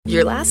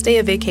Your last day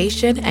of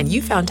vacation and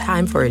you found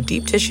time for a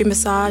deep tissue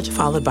massage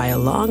followed by a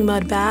long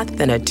mud bath,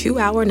 then a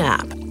 2-hour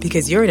nap.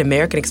 Because you're an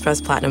American Express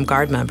Platinum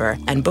Card member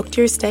and booked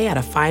your stay at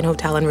a fine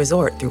hotel and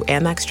resort through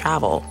Amex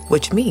Travel,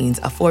 which means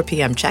a 4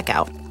 p.m.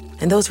 checkout.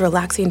 And those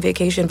relaxing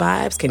vacation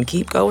vibes can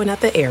keep going at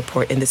the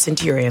airport in the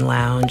Centurion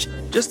Lounge.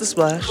 Just a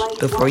splash.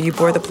 Before you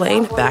board the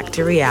plane, back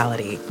to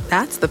reality.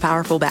 That's the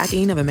powerful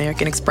backing of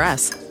American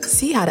Express.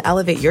 See how to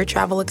elevate your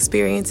travel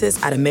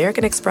experiences at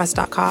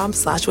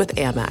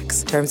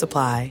americanexpress.com/withAmex. Terms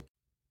apply.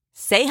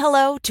 Say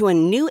hello to a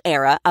new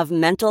era of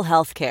mental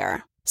health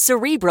care.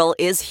 Cerebral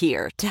is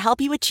here to help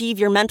you achieve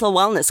your mental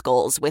wellness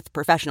goals with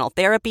professional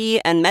therapy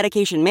and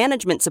medication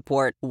management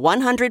support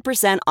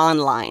 100%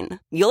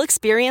 online. You'll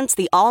experience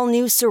the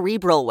all-new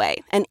Cerebral Way,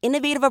 an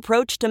innovative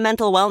approach to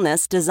mental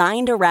wellness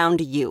designed around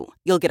you.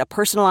 You'll get a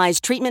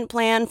personalized treatment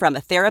plan from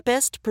a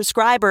therapist,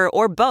 prescriber,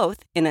 or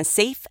both in a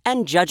safe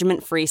and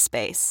judgment-free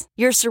space.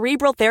 Your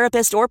Cerebral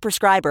therapist or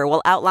prescriber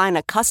will outline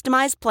a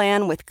customized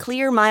plan with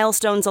clear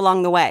milestones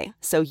along the way,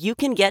 so you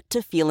can get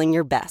to feeling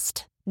your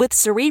best. With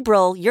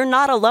Cerebral, you're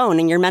not alone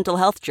in your mental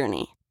health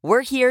journey.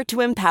 We're here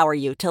to empower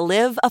you to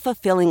live a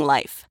fulfilling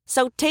life.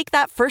 So take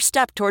that first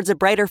step towards a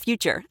brighter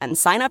future and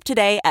sign up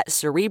today at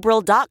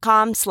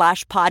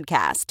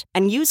Cerebral.com/podcast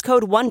and use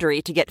code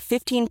WONDERY to get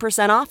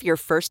 15% off your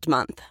first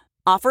month.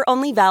 Offer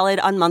only valid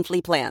on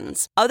monthly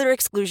plans. Other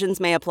exclusions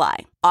may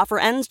apply. Offer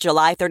ends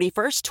July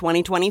 31st,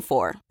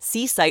 2024.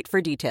 See site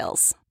for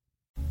details.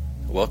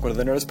 Welcome to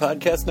the Nerdist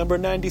Podcast number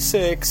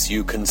 96,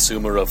 you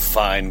consumer of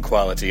fine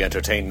quality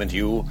entertainment,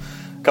 you.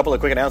 Couple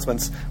of quick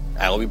announcements.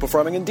 I'll be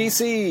performing in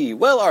D.C.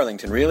 Well,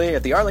 Arlington, really,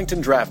 at the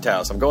Arlington Draft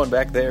House. I'm going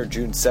back there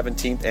June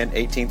 17th and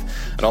 18th.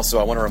 And also,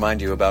 I want to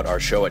remind you about our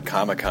show at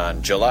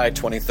Comic-Con, July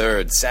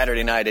 23rd,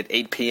 Saturday night at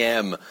 8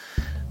 p.m.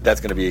 That's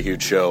going to be a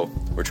huge show.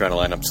 We're trying to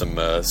line up some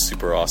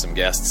super awesome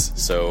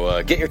guests.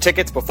 So get your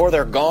tickets before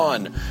they're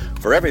gone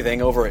for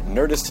everything over at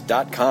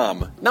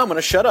Nerdist.com. Now I'm going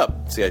to shut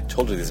up. See, I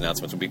told you these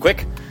announcements would be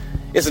quick.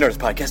 It's the Nerdist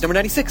Podcast number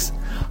 96,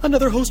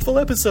 another hostful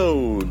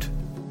episode.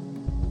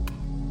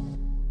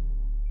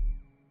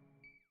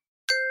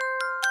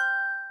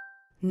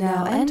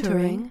 Now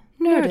entering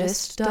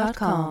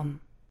Nerdist.com.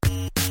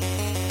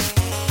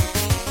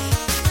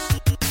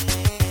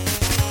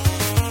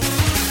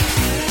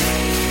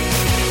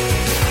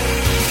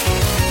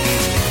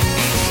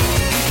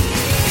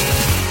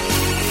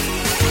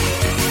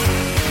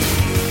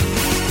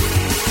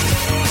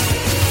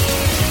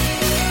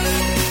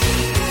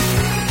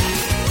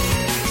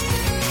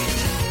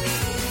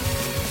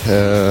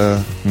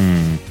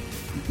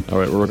 All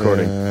right, we're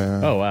recording.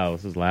 Oh, wow,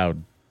 this is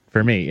loud.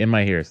 For me, in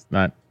my ears,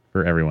 not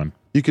for everyone.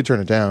 You could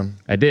turn it down.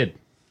 I did.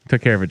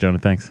 Took care of it, Jonah,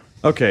 thanks.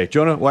 Okay,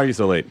 Jonah, why are you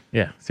so late?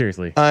 Yeah,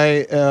 seriously.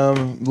 I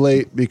am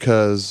late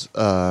because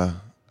I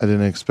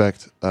didn't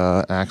expect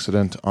an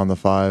accident on the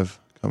 5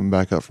 coming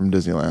back up from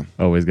Disneyland.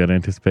 Always got to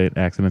anticipate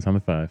accidents on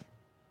the 5.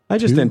 I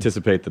just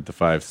anticipate that the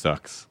 5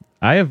 sucks.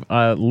 I have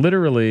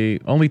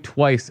literally only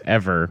twice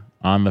ever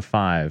on the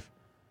 5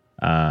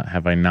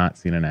 have I not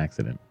seen an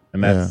accident.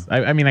 And that's,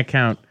 I mean, I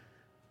count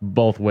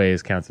both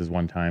ways counts as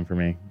one time for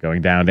me.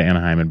 Going down to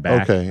Anaheim and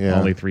back. Okay, yeah.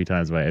 Only 3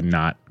 times have I had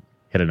not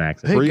hit an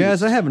accident. Hey,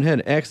 guys, I haven't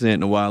had an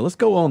accident in a while. Let's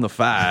go on the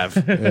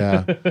 5.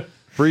 Yeah.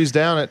 Breeze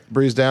down it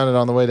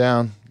on the way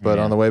down, but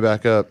on the way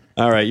back up.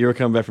 All right, you were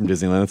coming back from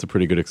Disneyland. That's a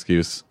pretty good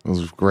excuse. It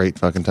was a great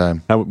fucking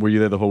time. How, were you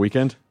there the whole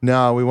weekend?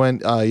 No, we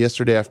went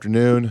yesterday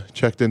afternoon,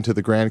 checked into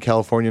the Grand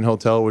Californian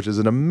Hotel, which is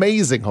an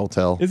amazing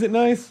hotel. Is it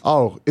nice?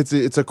 Oh,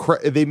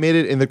 they made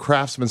it in the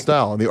Craftsman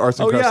style, in the arts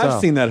and crafts style.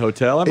 I've seen that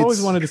hotel. I've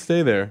always wanted to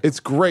stay there.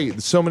 It's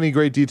great. So many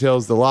great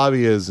details. The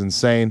lobby is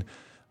insane.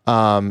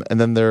 And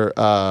then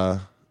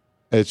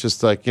it's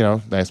just like,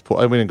 nice pool.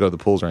 We didn't go to the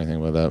pools or anything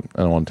with that.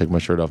 I don't want to take my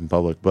shirt off in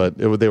public, but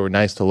they were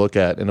nice to look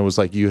at. And it was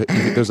like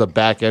there's a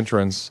back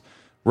entrance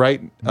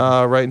right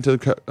into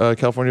the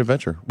California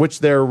Adventure, which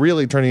they're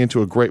really turning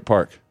into a great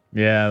park.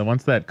 Yeah,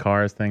 once that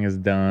Cars thing is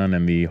done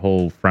and the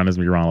whole front is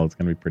mural, it's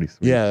going to be pretty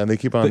sweet. Yeah, and they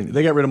keep on...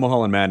 They got rid of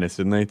Mulholland Madness,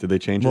 didn't they? Did they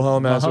change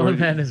Mulholland it?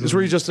 Madness. It's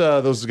where you just,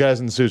 those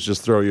guys in the suits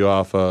just throw you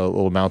off a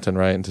little mountain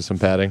right into some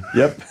padding.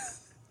 Yep.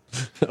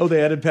 Oh,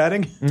 they added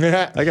padding?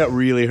 Yeah. I got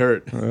really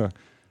hurt.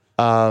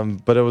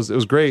 But it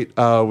was great.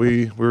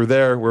 We were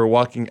there. We were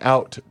walking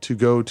out to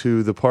go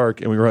to the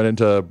park, and we run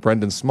into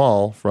Brendan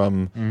Small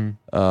from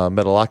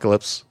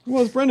Metalocalypse. What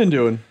was Brendan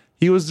doing?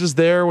 He was just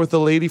there with a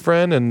lady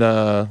friend, and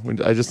I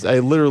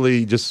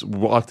literally just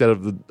walked out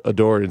of a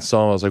door and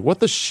saw him. I was like, "What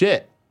the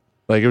shit?"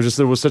 Like it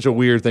was such a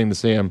weird thing to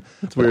see him.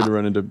 It's weird to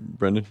run into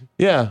Brendan.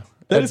 Yeah,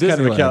 that is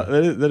kind of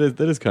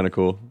that is kind of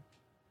cool.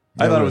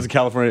 I thought it was a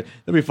California.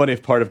 That'd be funny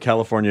if part of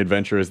California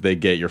Adventure is they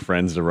get your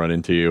friends to run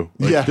into you.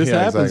 Like, this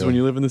happens exactly. when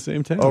you live in the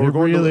same town. Oh, it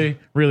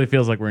really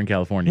feels like we're in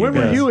California. When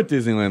were you at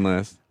Disneyland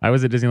last? I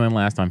was at Disneyland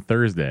last on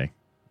Thursday.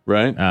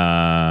 Right.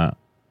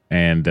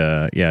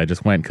 I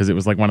just went because it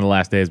was like one of the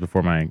last days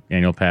before my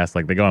annual pass.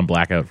 Like they go on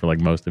blackout for like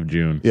most of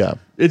June. Yeah.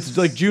 It's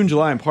like June,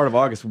 July, and part of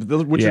August,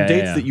 which are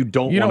dates that you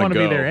don't want to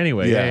be there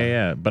anyway.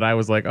 Yeah. But I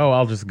was like, oh,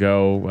 I'll just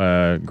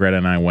go. Greta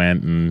and I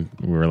went, and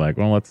we were like,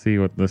 well, let's see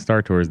what the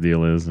Star Tours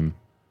deal is, and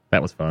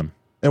That was fun.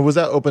 And was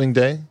that opening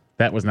day?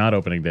 That was not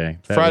opening day.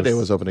 Friday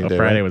was opening day,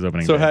 Friday right? was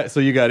opening So day. so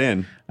you got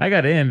in. I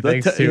got in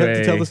thanks to you have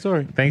to tell the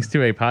story. Thanks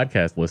to a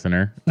podcast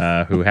listener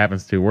who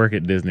happens to work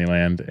at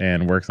Disneyland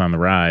and works on the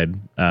ride.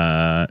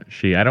 I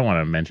don't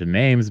want to mention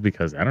names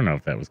because I don't know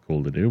if that was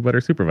cool to do, but her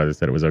supervisor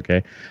said it was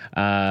okay.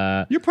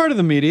 You're part of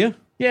the media.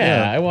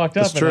 Yeah, I walked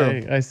up that's true.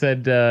 and I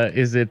said,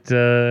 "Is it?"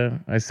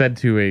 I said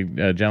to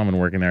a gentleman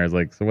working there, "I was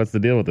like, so what's the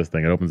deal with this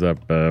thing? It opens up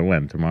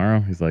when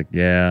tomorrow?" He's like,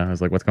 "Yeah." I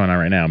was like, "What's going on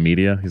right now?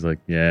 Media?" He's like,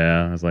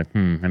 "Yeah." I was like,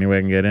 "Any way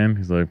I can get in?"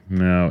 He's like,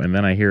 "No." And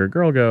then I hear a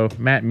girl go,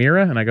 "Matt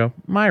Mira," and I go,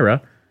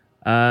 "Myra."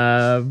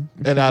 And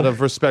out of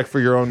respect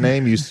for your own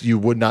name, you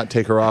would not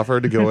take her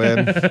offer to go in.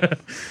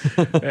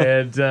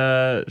 And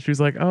she was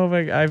like, "Oh,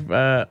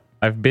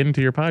 I've been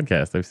to your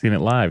podcast. I've seen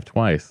it live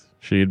twice."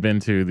 She had been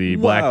to the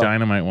Black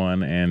Dynamite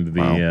one and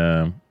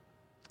the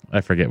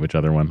I forget which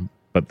other one,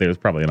 but there's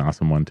probably an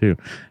awesome one too.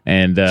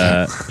 And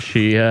I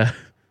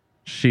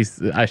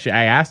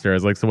asked her, I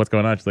was like, "So what's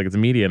going on?" She's like, "It's a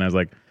media," and I was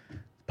like,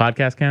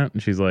 "Podcast count?"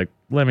 And she's like,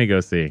 "Let me go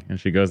see." And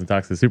she goes and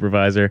talks to the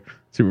supervisor.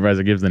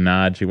 Supervisor gives the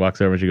nod. She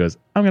walks over and she goes,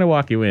 "I'm going to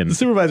walk you in." The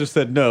supervisor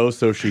said no,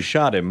 so she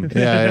shot him.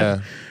 Yeah.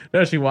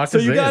 No, she walked us in.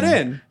 So you got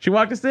in. She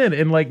walked us in,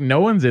 and like no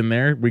one's in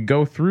there. We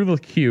go through the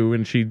queue,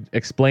 and she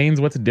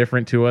explains what's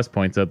different to us,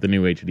 points out the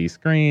new HD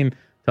screen,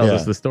 tells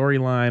us the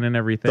storyline and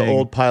everything. The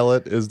old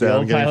pilot is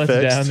down getting pilot's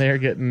fixed. down there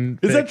getting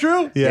Is that fixed.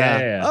 true?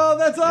 Yeah. Oh,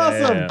 that's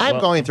awesome. Yeah. I'm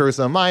Well- going through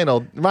some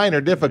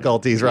minor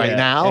difficulties right Yeah,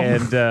 now.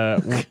 and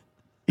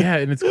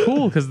and it's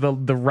cool because the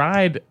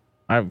ride.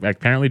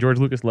 Apparently, George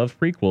Lucas loves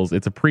prequels.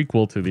 It's a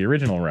prequel to the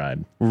original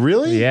ride.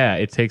 Really? Yeah,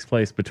 it takes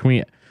place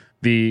between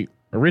the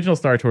original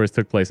Star Tours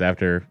took place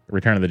after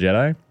Return of the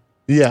Jedi,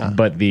 Yeah.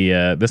 but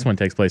the this one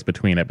takes place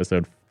between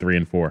Episode 3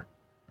 and 4.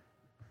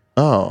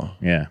 Oh.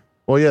 Yeah,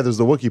 Well, yeah, there's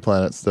the Wookiee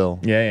planet still.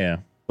 yeah.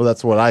 Well,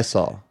 that's what I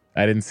saw.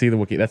 I didn't see the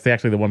Wookiee. That's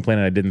actually the one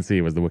planet I didn't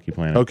see was the Wookiee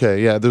planet.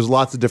 Okay, yeah, there's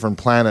lots of different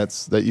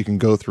planets that you can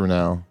go through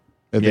now.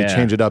 And they Yeah.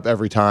 change it up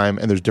every time,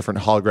 and there's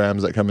different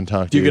holograms that come and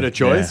talk to Do you. you get a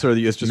choice, Yeah. or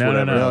it's just no,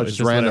 whatever? No, it's it's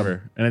just random.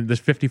 whatever. And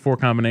there's 54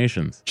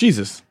 combinations.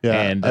 Jesus. Yeah,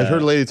 And, I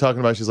heard a lady talking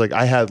about. She's like,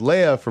 I had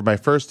Leia for my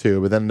first two,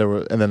 but then there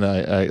were, and then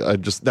I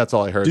just that's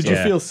all I heard. Did you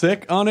Yeah. feel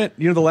sick on it?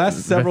 You know, the last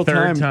several the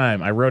third times.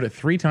 time, I rode it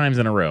 3 times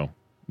in a row.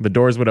 The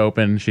doors would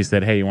open. She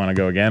said, "Hey, you want to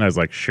go again?" I was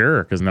like,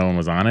 "Sure," because no one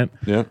was on it.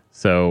 Yeah.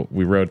 So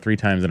we rode 3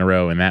 times in a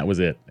row, and that was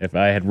it. If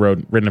I had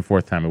ridden a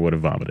 4th time, I would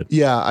have vomited.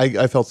 Yeah,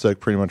 I felt sick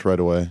pretty much right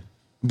away.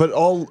 But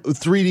all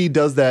 3D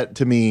does that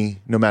to me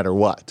no matter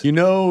what. You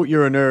know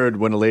you're a nerd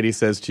when a lady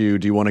says to you,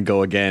 "Do you want to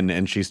go again?"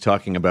 and she's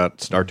talking about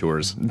Star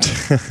Tours.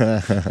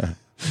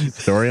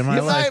 Story of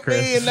my life,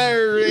 Chris.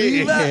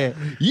 nerd.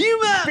 You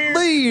might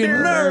be a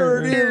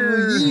nerd.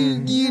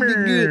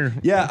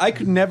 Yeah, I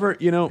could never,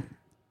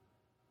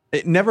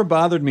 it never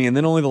bothered me. And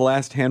then only the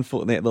last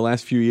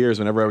few years,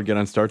 whenever I would get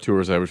on Star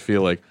Tours, I would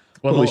feel like,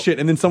 Well, holy the- shit.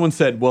 And then someone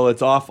said, well,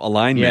 it's off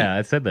alignment. Yeah,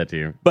 I said that to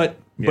you. But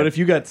if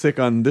you got sick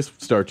on this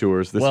Star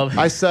Tours, Well,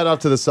 I sat off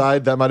to the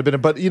side. That might have been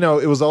it. But, it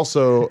was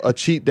also a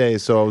cheat day,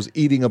 so I was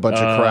eating a bunch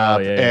of Oh, crap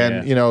yeah,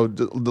 and, a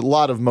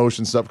lot of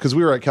motion stuff. Because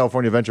we were at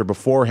California Adventure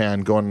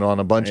beforehand going on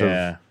a bunch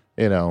Yeah.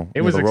 of, it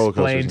was the roller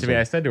coasters explained and to me.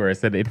 I stuff. said to her, I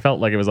said it felt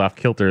like it was off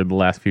kilter the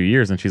last few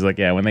years, and she's like,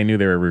 "Yeah, when they knew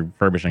they were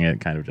refurbishing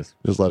it, kind of just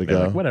let it they're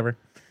go. like, whatever."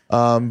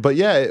 But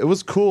yeah, it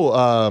was cool.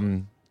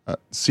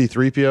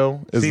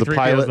 C-3PO is the C-3PO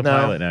pilot is the now.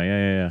 pilot now.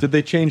 Yeah. did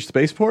they change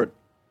Spaceport?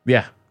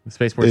 Yeah, the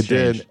spaceport's It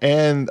did. changed.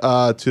 And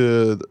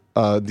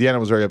Deanna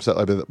was very upset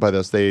by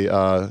this. They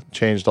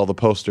changed all the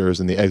posters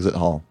in the exit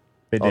hall.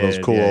 They All those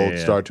did, cool yeah, old yeah.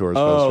 Star Tours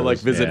Oh, posters. like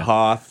Visit Yeah.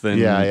 Hoth and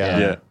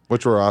Yeah.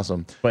 Which were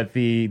awesome. But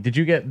did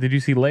you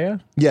see Leia?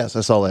 Yes,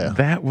 I saw Leia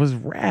That was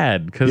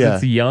rad because Yeah.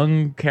 it's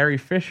young Carrie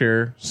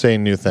Fisher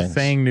saying new things.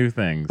 saying new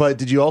things. But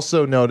did you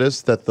also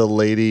notice that the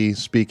lady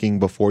speaking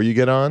before you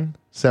get on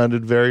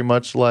sounded very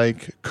much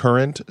like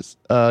current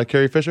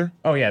Carrie Fisher?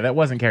 oh yeah, that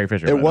wasn't Carrie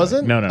Fisher. by It the way.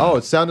 wasn't? No. Oh,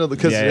 it sounded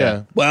because Yeah, yeah.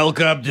 yeah.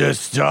 Welcome to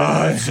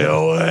Star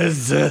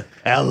Tours.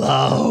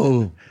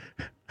 Hello.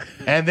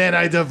 And then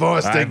I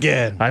divorced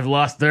again. I've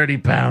lost 30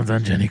 pounds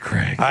on Jenny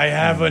Craig. I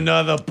have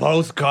another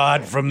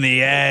postcard from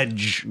the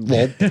Edge.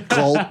 Gulp,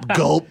 gulp,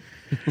 gulp.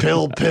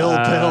 Pill,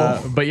 pill.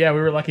 But yeah,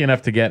 we were lucky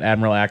enough to get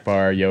Admiral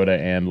Akbar, Yoda,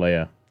 and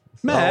Leia.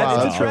 Matt, wow,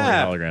 it's that's a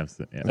trap. Holograms.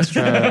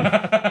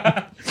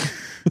 Yeah.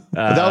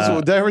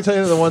 Did I ever tell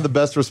you that one of the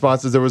best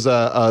responses? There was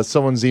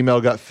someone's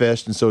email got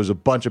phished, and so there's a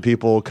bunch of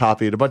people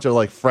copied, a bunch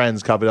of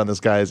friends copied on this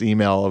guy's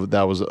email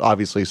that was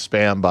obviously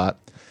spam bot.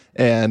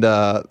 And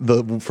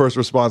the first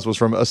response was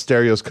from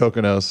Asterios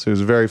Kokonos,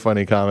 who's a very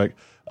funny comic,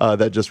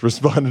 that just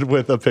responded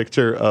with a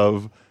picture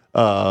of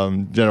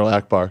General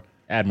Akbar.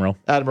 Admiral.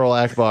 Admiral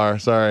Akbar,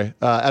 sorry.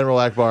 Admiral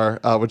Akbar,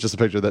 with just a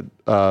picture that,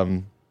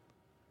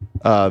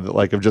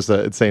 of just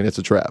it's saying it's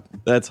a trap.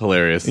 That's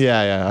hilarious.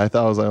 Yeah.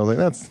 I was like,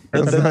 that's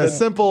not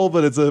simple,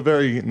 but it's a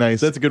very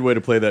nice. That's a good way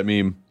to play that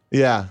meme.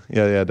 Yeah,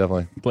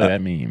 definitely. Play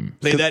that meme.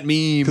 Play that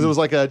meme. Because it was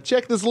like a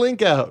check this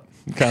link out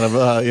kind of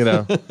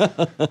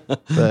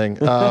thing.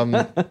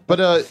 It's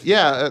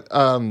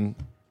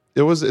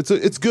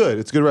good.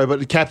 It's good, right?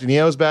 But Captain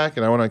EO's back,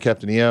 and I went on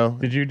Captain EO.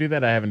 Did you do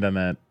that? I haven't done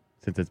that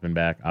since it's been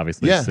back.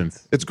 Obviously, Yeah,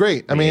 since it's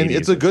great. I the mean, 80s,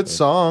 it's a good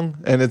song,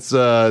 and it's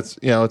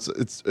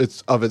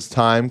it's of its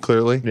time,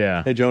 clearly.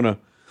 yeah. Hey, Jonah.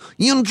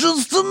 You're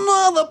just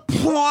another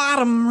part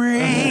of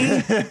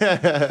me.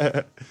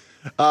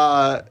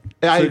 I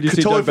Did you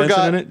see totally Doug Benson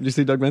forgot. in it? Did you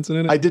see Doug Benson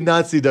in it? I did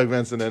not see Doug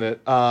Benson in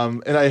it,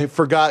 and I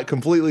forgot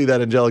completely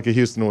that Angelica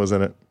Houston was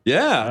in it.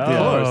 Yeah, of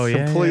Oh, course.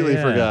 yeah, Completely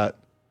yeah. forgot.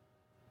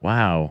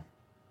 Wow.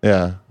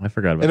 Yeah, I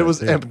forgot about and that. it was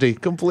too. empty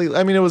completely.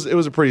 I mean, it was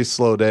a pretty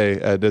slow day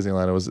at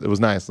Disneyland. It was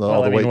nice. All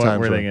Well, the I mean, wait what times.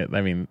 were were- they gonna-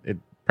 I mean, it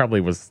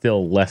probably was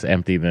still less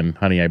empty than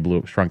Honey, I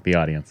Shrunk the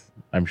Audience.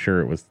 I'm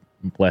sure it was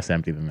less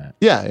empty than that.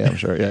 Yeah, I'm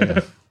sure. Yeah.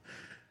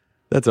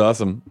 That's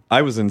awesome.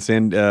 I was in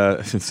San Diego.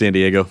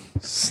 the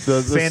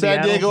San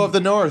Diego? Diego of the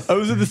North. I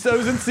was in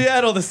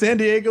Seattle, the San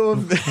Diego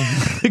of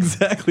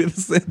exactly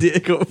the San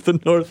Diego of the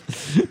North.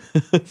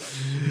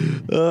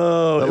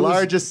 The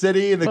largest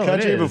city in the Oh, it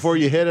country is. before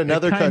you hit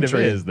another it kind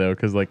country. Of is though,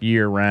 because like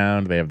year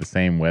round they have the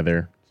same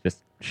weather, just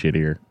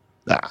shittier.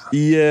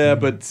 Yeah,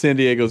 but San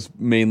Diego's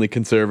mainly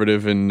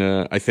conservative, and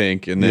I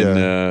think, and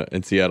then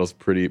and Seattle's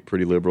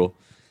pretty liberal.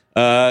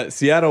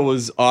 Seattle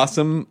was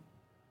awesome.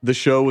 The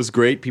show was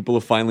great. People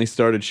have finally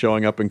started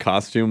showing up in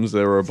costumes.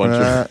 There were a bunch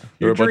of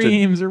Your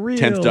dreams are real.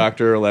 10th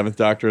Doctor, 11th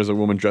Doctor. There's a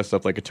woman dressed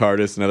up like a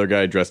TARDIS. Another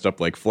guy dressed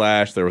up like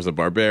Flash. There was a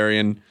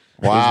barbarian.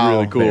 It was Wow.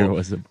 really cool. There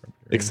was a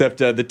Except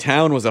the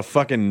town was a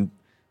fucking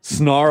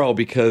snarl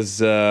because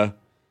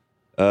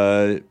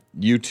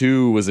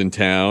U2 was in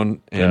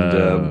town, and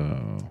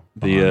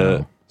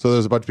So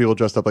there's a bunch of people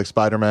dressed up like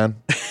Spider-Man.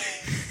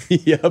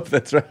 yep,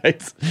 that's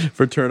right.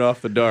 For Turn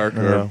Off the Dark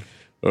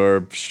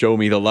or Show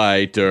Me the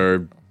Light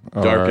or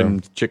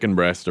Darkened Chicken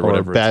Breast or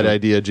whatever. Or Bad it's called.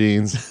 Idea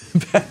Jeans.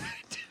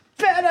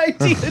 Bad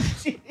idea,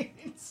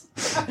 jeans.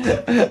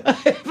 I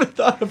haven't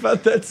thought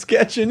about that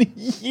sketch in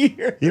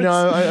years. You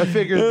know, I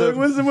figured that.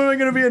 when am I going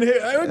to be in Haiti?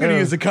 I'm going to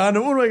use a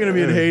condom. When am I going to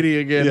be in Haiti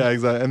again? Yeah,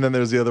 exactly. And then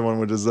there's the other one,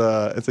 which is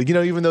it's like,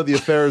 even though the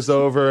affair is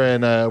over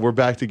and we're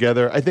back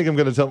together, I think I'm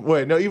going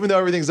to even though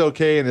everything's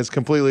okay and it's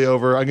completely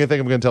over, I'm going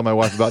to tell my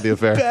wife about the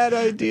affair. Bad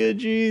idea,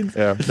 jeans.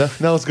 Yeah.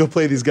 Now let's go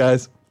play these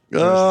guys.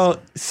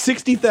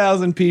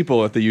 60,000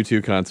 people at the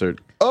U2 concert.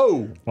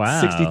 Oh, wow.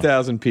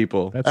 60,000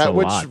 people. That's at a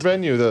which lot.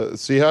 venue? The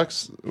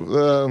Seahawks.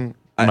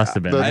 Must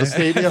have been. the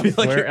stadium? I feel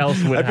like Where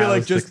else would I feel like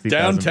house just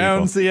 60,000 downtown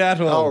people?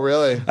 Seattle. Oh,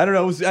 really? I don't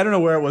know. I don't know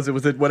where it was. It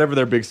was at whatever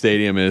their big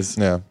stadium is.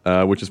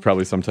 Yeah. Which is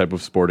probably some type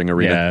of sporting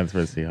arena. Yeah, that's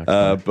where the Seahawks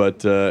are.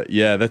 But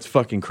yeah, that's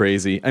fucking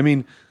crazy. I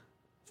mean,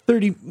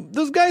 30.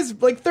 Those guys,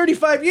 like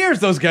 35 years.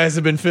 Those guys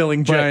have been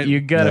filling But giant. you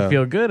got to Yeah.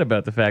 feel good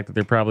about the fact that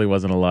there probably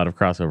wasn't a lot of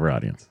crossover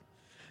audience.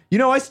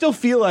 I still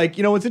feel like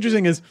what's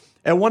interesting is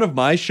at one of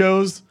my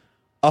shows,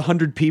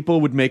 100 people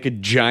would make a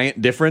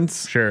giant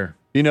difference. Sure.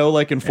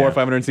 Like in 400 or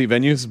 500 seat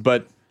venues,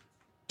 but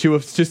to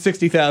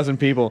 60,000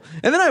 people.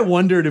 And then I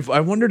wondered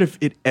if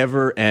it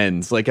ever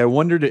ends. Like I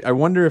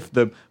wonder if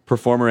the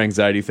performer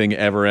anxiety thing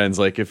ever ends.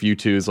 Like if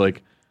U2's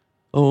like,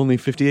 oh, only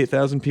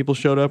 58,000 people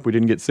showed up, we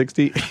didn't get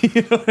 60.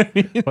 You know what I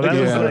mean? Well,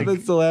 that was like-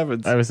 that still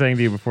happens. I was saying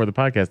to you before the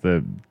podcast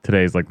that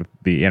today's like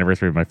the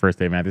anniversary of my first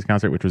Dave Matthews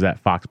concert, which was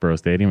at Foxborough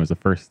Stadium. It was the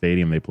first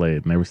stadium they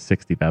played, and there were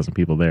 60,000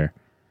 people there.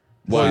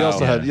 Well, you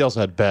also Wow.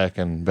 had Beck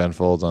and Ben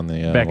Folds on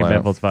the Back in lineup.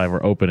 Ben Folds 5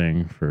 were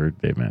opening for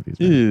Dave Matthews.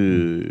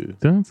 Ew.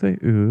 Don't say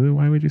ooh.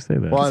 Why would you say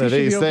that? One of Should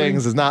be these opening-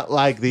 things is not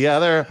like the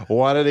other.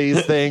 One of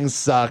these things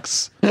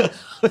sucks.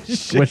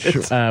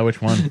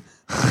 Which one?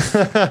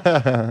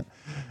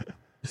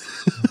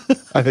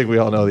 I think we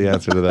all know the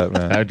answer to that, I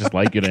man. would just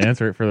like you to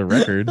answer it for the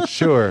record.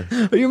 Sure.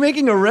 Are you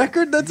making a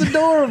record? That's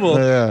adorable.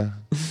 Yeah.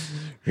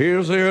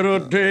 Here's a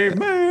Dave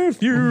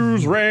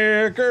Matthews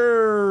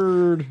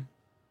record.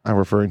 I'm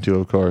referring to,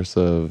 of course,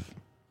 of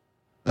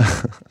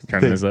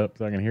Turn this up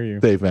so I can hear you.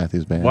 Dave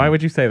Matthews Band. Why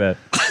would you say that?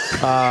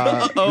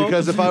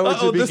 Because if I were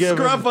to be the given,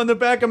 scruff on the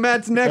back of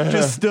Matt's neck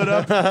just stood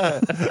up.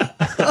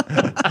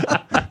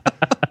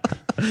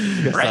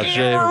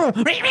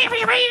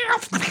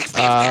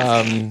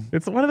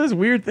 It's one of those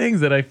weird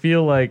things that I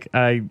feel like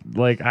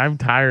I'm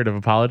tired of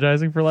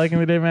apologizing for liking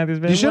the Dave Matthews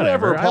Band. you should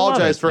Whatever. never I love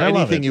apologize it. for I love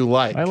anything it. you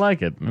like. I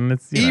like it, and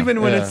it's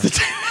Even when Yeah. it's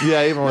the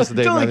Yeah, even once the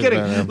Dave totally Matthews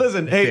kidding. Band.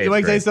 Listen, hey, Dave's can I tell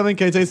you great. something?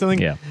 Can I tell you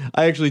something? Yeah.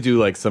 I actually do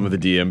like some of the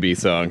DMB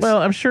songs. Well,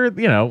 I'm sure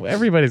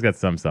everybody's got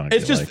some songs.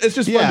 it's they just like. it's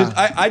just Yeah.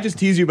 fun. I just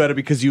tease you about it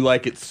because you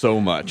like it so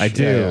much. I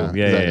do. Yeah,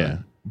 Yeah,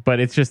 exactly. But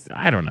it's just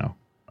I don't know.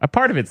 A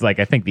part of it's like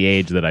I think the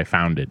age that I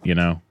found it.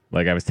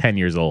 Like I was 10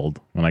 years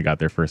old when I got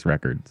their first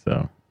record.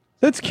 So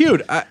That's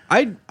cute.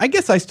 I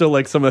guess I still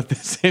like some of the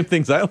same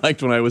things I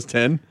liked when I was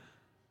 10.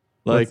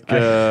 Like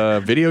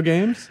video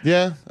games.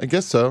 Yeah, I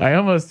guess so. I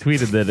almost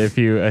tweeted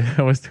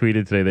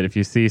today that if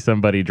you see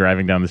somebody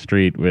driving down the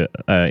street with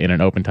in an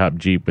open top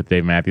Jeep with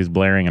Dave Matthews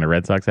blaring and a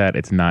Red Sox hat,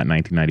 it's not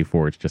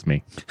 1994. It's just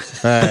me.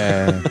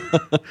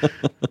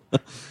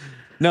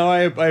 No,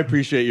 I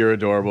appreciate your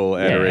adorable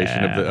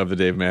adoration of the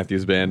Dave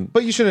Matthews Band.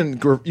 But you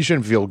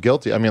shouldn't feel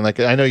guilty. I mean, like,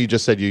 I know you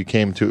just said you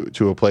came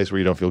to a place where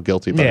you don't feel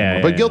guilty about it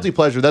anymore. But guilty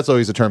pleasure, that's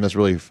always a term that's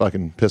really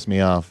fucking pissed me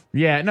off.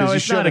 Yeah, no, 'Cause you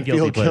it's not a shouldn't feel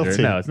guilty pleasure.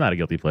 guilty. No, it's not a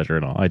guilty pleasure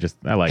at all.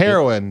 I like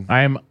Heroin.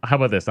 it. How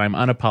about this? I'm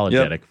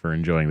unapologetic for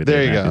enjoying the There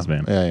Dave you go. Matthews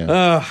Band.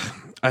 Yeah.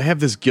 I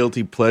have this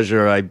guilty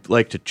pleasure. I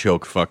like to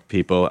choke fuck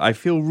people. I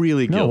feel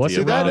really guilty. what's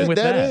about wrong it. with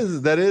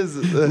that? That is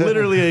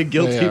Literally a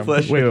guilty Yeah.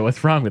 pleasure. Wait,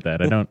 what's wrong with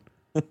that? I don't.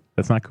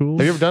 That's not cool.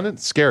 Have you ever done it?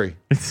 It's scary.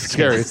 It's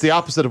scary. It's the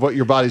opposite of what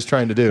your body's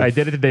trying to do. I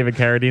did it to David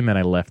Carradine, then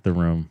I left the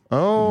room.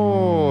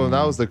 Oh,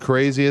 that was the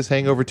craziest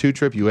Hangover 2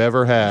 trip you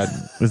ever had.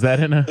 Was that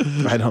in a?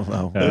 I don't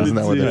know. I Isn't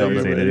that what didn't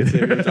they see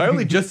filmed it. I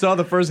only just saw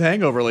the first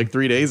Hangover like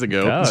 3 days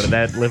ago. Oh, did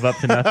that live up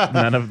to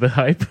none of the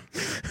hype?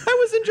 That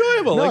was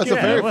enjoyable. No, Like, it's a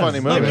very it was. funny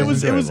movie. Like, it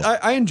was. enjoyable.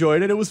 I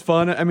enjoyed it. It was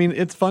fun. I mean,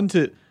 it's fun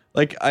to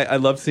like. I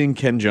love seeing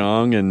Ken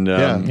Jeong and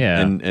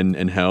Yeah.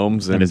 and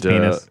Helms And his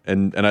penis.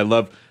 and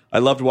I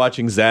loved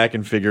watching Zach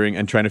and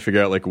trying to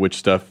figure out like which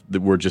stuff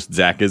that were just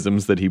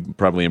Zachisms that he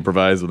probably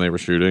improvised when they were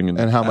shooting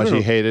And how I much don't he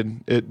know.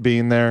 hated it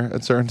being there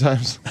at certain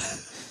times.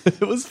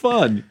 It was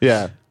fun.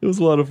 Yeah. It was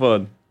a lot of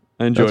fun.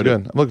 I That's enjoyed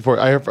good. it. I'm looking forward.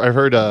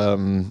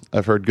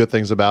 I've heard good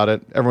things about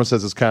it. Everyone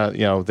says it's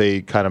kind of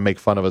they kind of make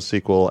fun of a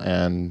sequel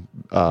and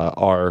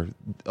are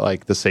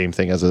like the same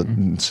thing as a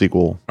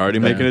sequel. Already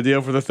making a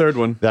deal for the third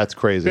one. That's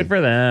crazy. Good for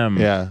them.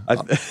 Yeah.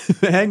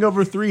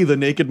 Hangover 3, The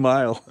Naked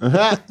Mile.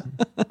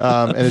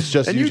 And it's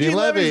just And Eugene Eugene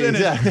Levy. Levy's in it.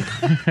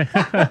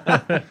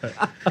 Yeah.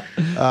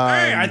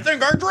 Hey, I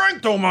think I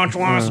drank too much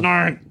last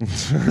night.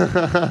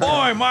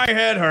 Boy, my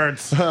head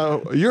hurts.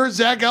 You're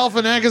Zach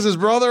Galifianakis'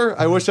 brother.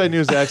 I wish I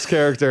knew Zach's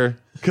character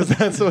because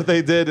that's what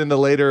they did in the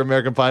later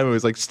American Pie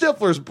movies, like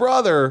Stifler's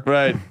brother.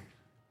 Right.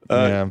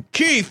 Yeah.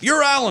 Keith,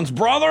 you're Alan's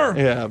brother.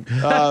 Yeah.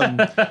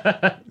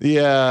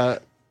 Yeah.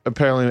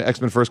 Apparently,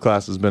 X-Men First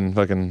Class has been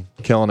fucking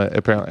killing it.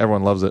 Apparently,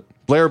 everyone loves it.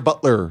 Blair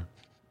Butler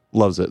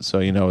loves it, so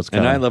you know it's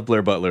kind And of. I love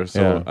Blair Butler,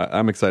 so Yeah.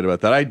 I'm excited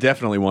about that. I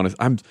definitely want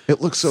to. It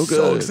looks so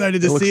So good.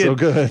 excited to It looks see it. so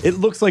good. It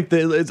looks like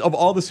it's of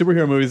all the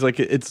superhero movies. Like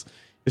it's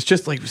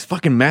just like it's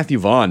fucking Matthew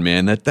Vaughn,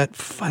 man. That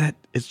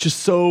it's just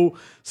so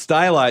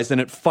stylized,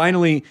 and it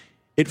finally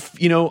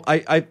I'm not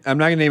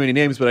gonna name any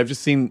names, but I've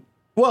just seen.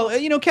 Well,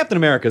 Captain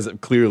America's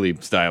clearly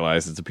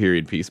stylized. It's a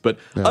period piece, but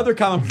other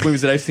comic book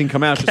movies that I've seen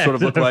come out just sort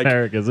of look like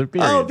America's a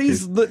period oh,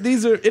 piece.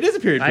 these are. It is a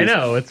period piece. I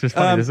know. It's just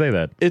funny to say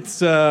that.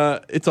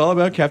 It's all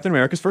about Captain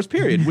America's first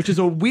period, which is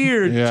a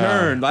weird Yeah.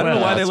 I don't know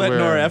Well, why they that's let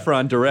weird. Nora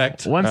Ephron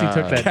direct. Once he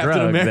took that Captain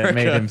drug that America.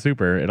 made him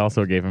super, it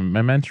also gave him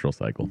a menstrual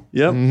cycle.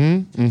 Yep.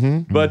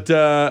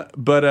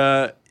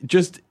 But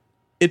just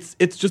it's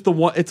just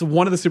it's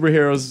one of the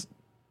superheroes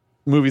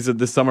movies of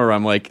this summer.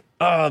 I'm like,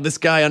 oh, this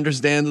guy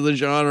understands the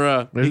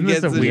genre. Isn't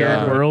this a the weird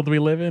genre. world we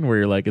live in where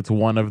you're like, it's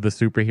one of the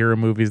superhero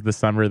movies this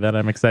summer that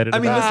I'm excited I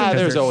mean, about? listen,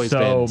 Because there's always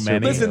so been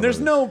many. Listen, there's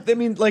no. I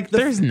mean, like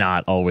There's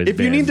not always If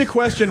you been. need to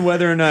question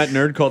whether or not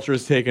nerd culture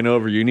has taken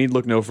over, you need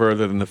look no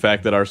further than the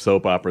fact that our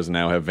soap operas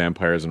now have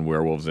vampires and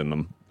werewolves in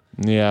them.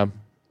 Yeah.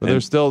 But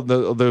there's still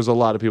there's a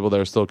lot of people that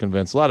are still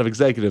convinced. A lot of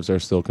executives are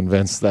still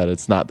convinced that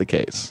it's not the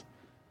case.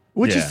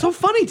 Which Yeah. is so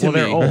funny to Well, me.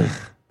 they're old.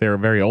 They're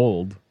very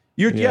old.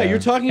 You're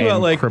talking about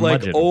And like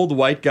curmudgeon. old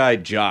white guy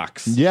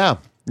jocks. Yeah.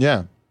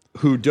 Yeah.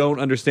 Who don't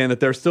understand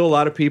that there's still a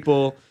lot of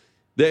people.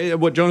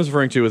 What Jonah's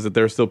referring to is that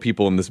there are still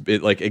people in this,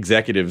 like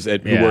executives who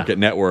Yeah. work at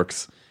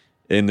networks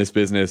in this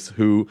business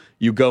who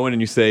you go in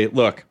and you say,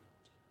 look,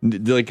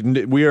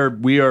 we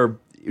are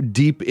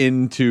deep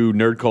into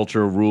nerd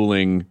culture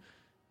ruling.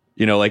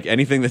 Like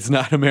anything that's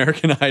not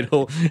American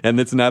Idol and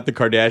that's not the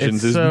Kardashians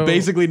It's is so-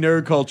 basically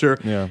nerd culture.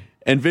 Yeah.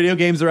 And video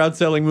games are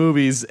outselling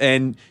movies,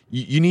 and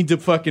you need to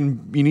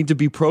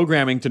be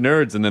programming to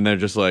nerds, and then they're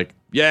just like,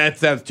 yeah,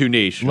 that's too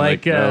niche.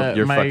 Like no,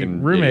 you're my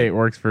fucking roommate idiot.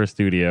 works for a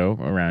studio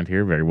around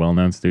here, very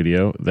well-known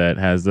studio that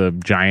has a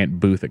giant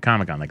booth at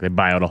Comic-Con. Like they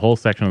buy out a whole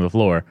section of the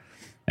floor,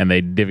 and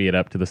they divvy it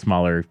up to the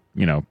smaller,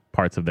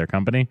 parts of their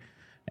company.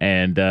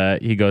 And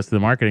he goes to the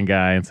marketing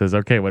guy and says,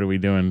 "Okay, what are we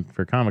doing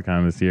for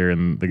Comic-Con this year?"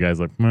 And the guy's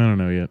like, "I don't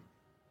know yet.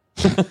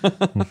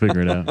 We'll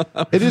figure it out."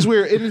 It is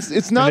weird.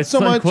 It's not It's so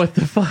like, much. what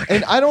the fuck?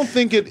 And I don't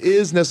think it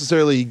is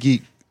necessarily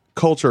geek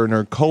culture,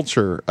 nerd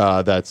culture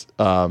that's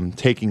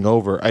taking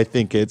over. I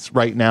think it's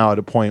right now at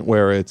a point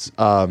where it's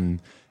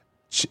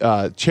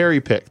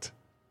cherry picked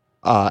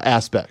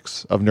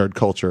aspects of nerd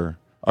culture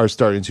are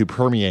starting to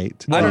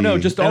permeate. I don't know,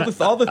 the- just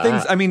all the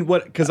things. I mean,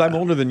 because I'm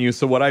older than you,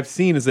 so what I've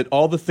seen is that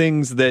all the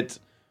things that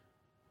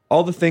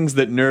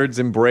nerds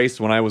embraced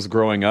when I was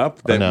growing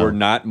up that know. were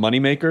not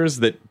moneymakers,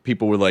 that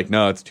people were like,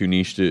 no, it's too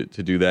niche to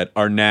do that,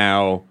 are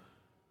now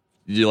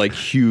like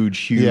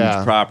huge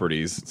Yeah.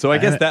 properties. So I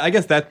guess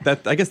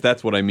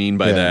that's what I mean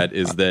by Yeah. that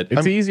is that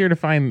It's easier to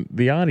find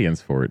the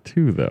audience for it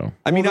too, though.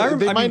 I mean, Well,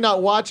 they might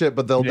not watch it,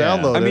 but they'll Yeah.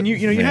 download it. I mean, you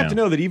have Yeah. to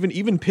know that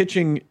even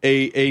pitching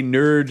a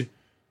nerd,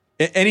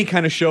 any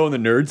kind of show in the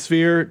nerd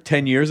sphere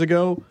 10 years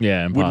ago,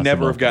 Yeah, would never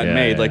impossible. have gotten Yeah,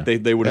 made. yeah. Like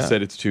they would have Yeah.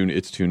 said it's too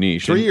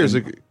niche. 3 And- years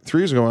and- ago,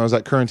 3 years ago when I was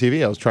at Current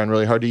TV, I was trying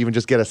really hard to even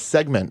just get a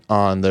segment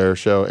on their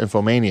show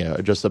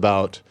Infomania, just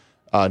about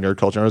nerd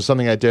culture. And it was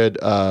something I did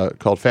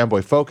called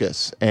Fanboy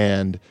Focus,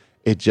 and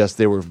it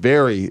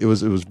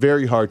was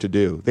very hard to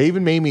do. They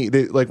even made me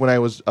like when I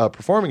was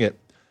performing it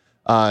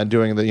and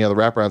doing the the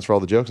wraparounds for all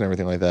the jokes and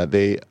everything like that.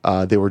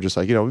 They were just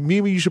like,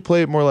 maybe you should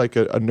play it more like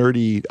a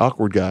nerdy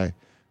awkward guy.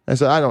 I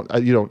said, I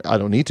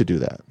don't need to do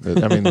that.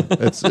 I mean,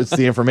 it's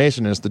the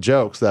information and it's the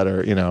jokes that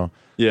are,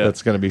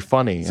 that's going to be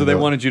funny. So they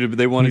wanted you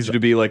to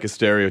be like a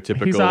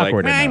stereotypical, he's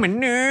awkward like, enough. I'm a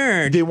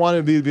nerd. They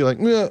wanted me to be like,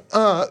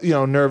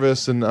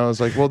 nervous, and I was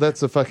like, well,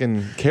 that's a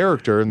fucking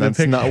character, and that's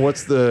not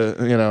what's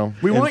the,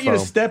 We want you to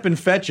info. step and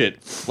fetch it,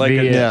 like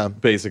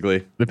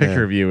basically. The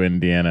picture of you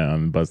and Deanna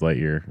on Buzz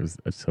Lightyear was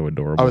so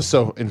adorable. I was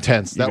so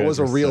intense. That guys was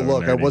a were real so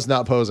look. I nerdy. was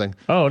not posing.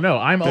 Oh no,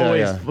 I'm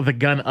always yeah. with the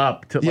gun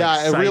up to. Yeah,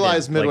 like, I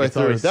realized sighted. midway It's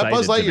through always that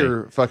Buzz sighted to me.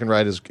 Lightyear fucking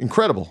ride is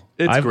incredible.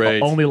 It's I've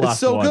great. only lost It's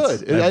so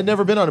once. good. I'd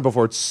never been on it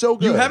before. It's so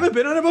good. You haven't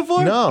been on it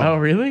before? No. Oh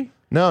really?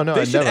 No. They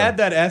I'd should never. add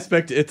that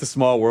aspect to It's a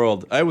Small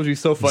World. It would be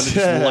so fun to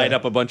just light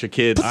up a bunch of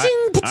kids.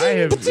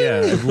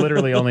 I've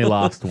literally only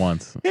lost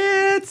once.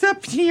 It's a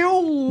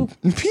pew.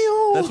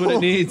 Pew. That's what it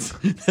needs.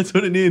 That's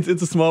what it needs.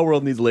 It's a Small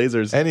World needs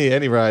lasers.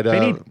 Any ride. They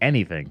need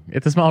anything.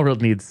 It's a Small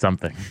World needs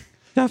something.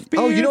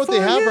 Oh, you know what they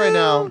have right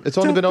now? It's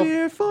only been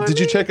open. Did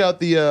you check out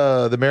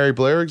the Mary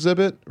Blair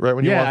exhibit right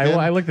when you Yeah, walked in?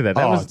 I looked at that.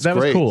 That was it's that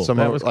was great. cool. Some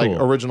That was like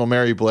cool. original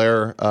Mary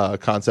Blair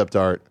concept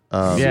art.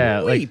 Yeah,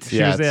 like she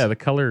Yeah, was it's- the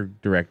color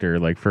director,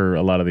 like for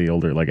a lot of the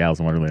older, like Alice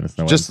in Wonderland and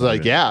Snow White. just and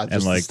like stuff. just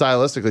and like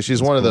stylistically,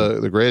 she's one of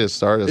the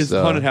greatest artists. Is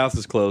Haunted House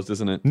is closed,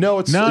 isn't it? No,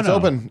 it's No.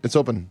 open. It's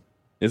open.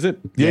 Is it?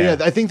 Yeah.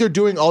 I think they're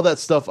doing all that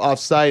stuff off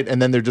site,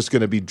 and then they're just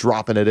going to be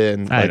dropping it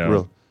in. I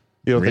don't.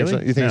 You don't think Really?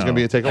 so? You think it's No. going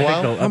to take a I think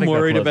while? they'll- I I'm think they'll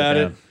worried close about it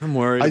it. down. I'm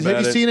worried about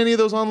Have you it. seen any of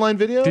those online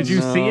videos? Did you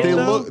see it?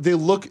 though? They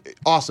look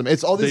awesome.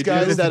 It's all these They do.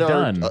 guys It's that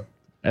done are.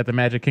 at the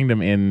Magic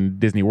Kingdom in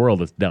Disney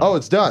World. It's done. Oh,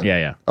 it's done.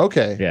 Yeah.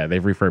 Okay. Yeah,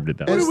 they've refurbed it.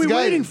 Done. It's What are we the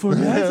guy- waiting for,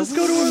 guys? Let's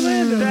go to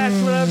Orlando.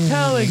 That's what I'm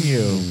telling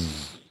you.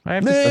 I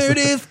have to.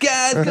 Nerdist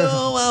guys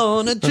go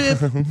on a trip.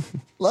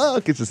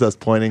 Look, it's just us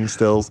pointing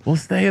stills. We'll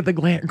stay at the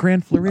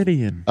Grand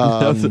Floridian.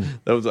 that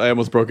was I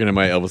almost broke into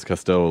my Elvis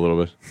Costello a little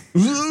bit.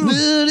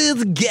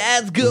 Nerdist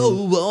guys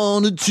go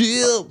on a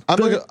trip. I'm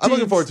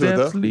looking forward to it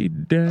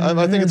though.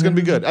 I think it's going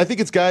to be good. I think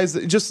it's guys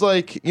that, just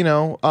like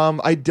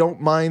I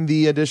don't mind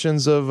the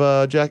additions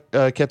of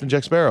Captain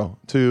Jack Sparrow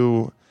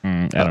to.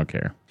 I don't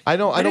care. I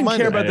don't I didn't mind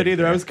care it. about that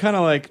either. I was kind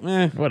of like,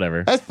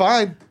 Whatever. That's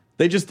fine.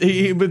 They just,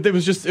 but it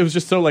was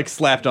just so like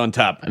slapped on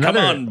top. Another-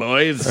 Come on,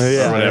 boys,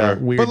 Yeah, or whatever.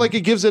 Weird. But like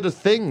it gives it a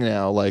thing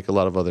now, like a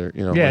lot of other,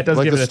 Yeah, like, it does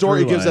like give the it a story.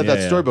 It through gives line, that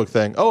yeah. storybook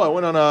thing. Oh, I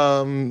went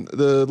on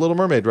the Little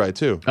Mermaid ride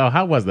too. Oh,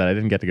 how was that? I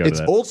didn't get to go It's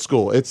to that. old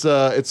school. It's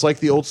like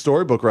the old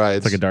storybook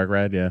rides. It's like a dark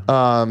ride. Yeah.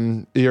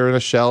 You're in a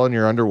shell and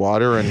you're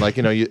underwater, and like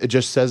it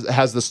just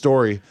has the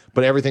story,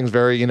 but everything's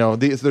very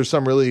there's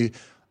some really.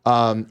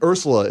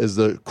 Ursula is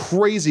the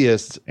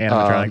craziest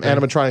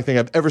animatronic thing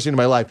I've ever seen in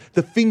my life.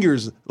 The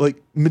fingers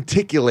like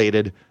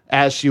meticulated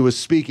as she was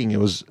speaking. It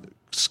was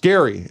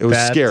scary. It was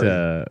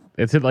scary.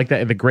 It's like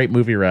that. The great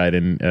movie ride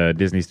in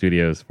Disney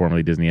Studios,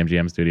 formerly Disney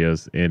MGM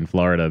Studios in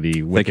Florida. The Thank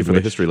you Wicked for the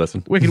Witch, history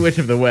lesson. Wicked Witch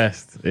of the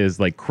West is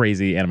like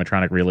crazy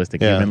animatronic,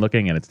 realistic, Yeah. human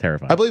looking, and it's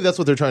terrifying. I believe that's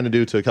what they're trying to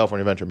do to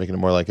California Adventure, making it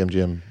more like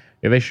MGM.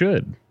 Yeah, they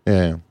should.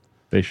 Yeah.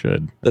 They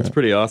should. That's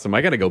pretty awesome.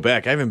 I got to go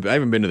back. I haven't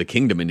been to the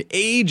kingdom in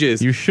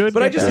ages. You should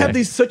But I get just back.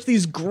 have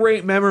these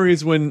great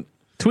memories when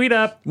Tweet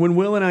up.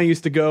 Will and I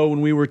used to go when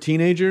we were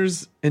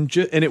teenagers, and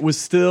it was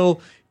still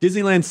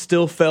Disneyland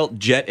still felt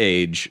jet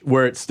age,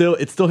 where it still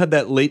had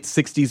that late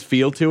 '60s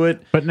feel to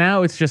it. But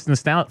now it's just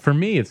nostalgia. For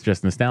me, it's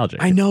just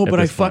nostalgic. I know, at but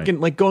I this point.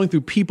 fucking like going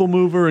through People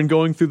Mover and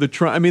going through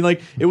the I mean,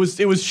 like it was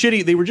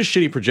shitty. They were just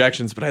shitty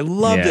projections, but I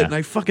loved Yeah. it, and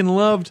I fucking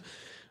loved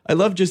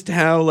just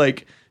how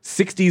like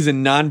 60s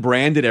and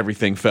non-branded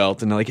everything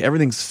felt, and like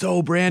everything's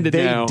so branded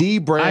They now. I think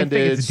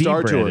debranded it's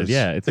Star debranded. Tours.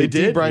 Yeah, it's they a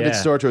did? debranded Yeah.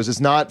 Star Tours. It's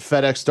not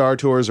FedEx Star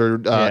Tours or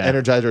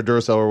Energizer or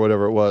Duracell or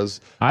whatever it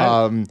was.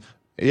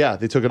 Yeah,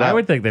 they took it out. I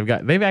would think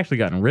they've actually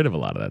gotten rid of a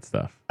lot of that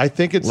stuff. I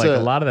think it's Like a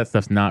lot of that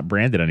stuff's not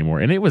branded anymore,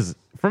 and it was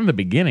from the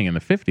beginning in the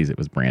 50s. It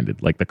was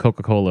branded, like the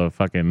Coca-Cola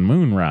fucking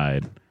moon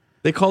ride.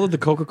 They called it the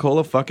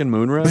Coca-Cola fucking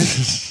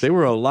moonrise. They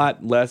were a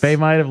lot less They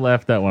might have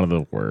left out one of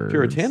the words.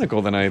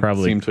 puritanical than I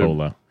Probably seem to.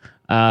 cola.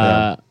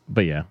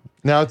 But yeah,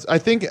 Now I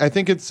think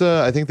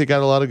they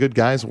got a lot of good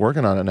guys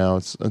working on it now.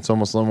 It's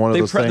almost one of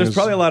those things. There's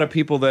probably a lot of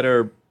people that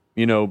are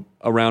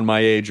around my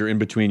age or in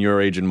between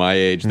your age and my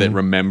age that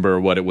remember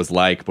what it was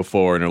like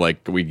before and are like,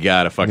 we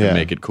gotta fucking Yeah.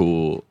 make it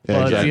cool. Yeah, well,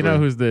 do exactly. you know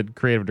who's the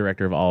creative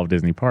director of all of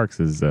Disney parks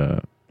is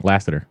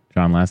Lasseter,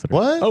 John Lasseter.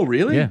 What? Oh,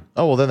 really? Yeah.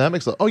 Oh, well, then that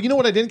makes. Oh, you know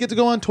what? I didn't get to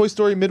go on Toy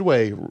Story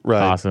Midway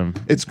ride. Awesome.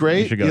 It's You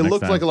great. should go It next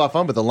looked time. like a lot of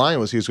fun, but the line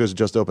was huge because it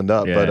just opened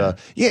up. Yeah. But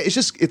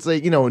it's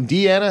like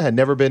Deanna had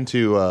never been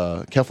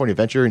to California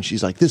Adventure, and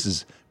she's like, "This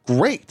is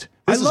great.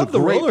 This is love a the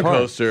great roller park."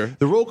 coaster.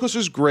 The roller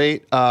coaster's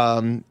great.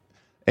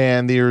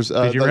 And there's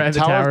Did you ride the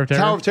Tower of Terror?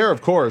 Tower of Terror,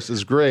 of course,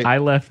 is great. I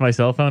left my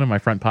cell phone in my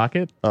front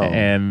pocket,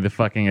 and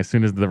as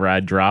soon as the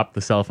ride dropped, the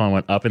cell phone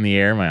went up in the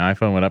air. My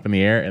iPhone went up in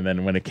the air, and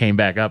then when it came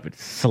back up, it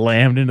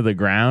slammed into the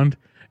ground.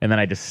 and then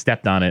I just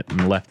stepped on it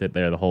and left it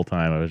there the whole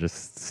time. I was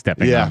just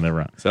stepping on the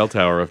run. Cell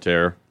Tower of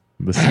Terror.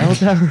 The cell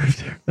tower.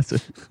 That's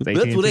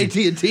That's what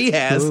AT&T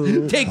has.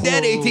 Take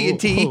that, AT&T.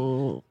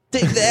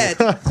 Take that.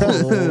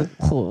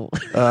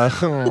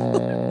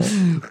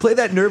 Play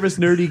that nervous,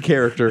 nerdy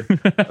character.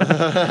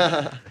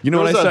 You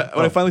know, when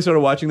I finally started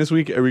watching this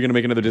week, are we going to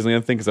make another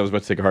Disneyland thing? Because I was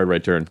about to take a hard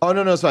right turn. Oh,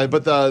 no, it's fine.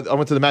 But I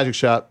went to the magic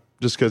shop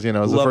just because, it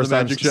was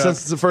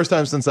the first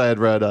time since I had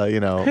read,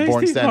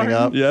 Born Standing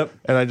Up. Yep.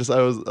 And I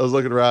was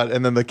looking around,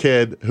 and then the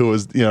kid who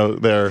was,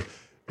 there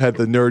had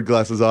the nerd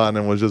glasses on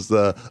and was just,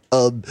 I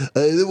want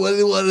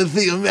a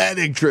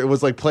thematic trick. It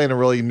was like playing a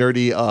really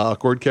nerdy,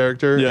 awkward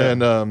character. Yeah.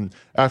 And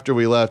after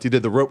we left, he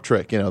did the rope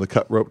trick, the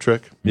cut rope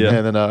trick. Yeah.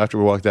 And then after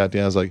we walked out,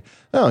 I was like,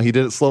 oh, he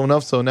did it slow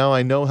enough, so now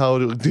I know how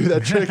to do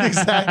that trick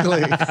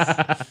exactly.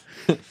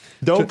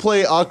 Don't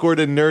play awkward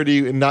and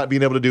nerdy and not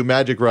being able to do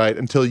magic right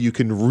until you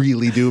can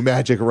really do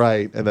magic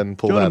right, and then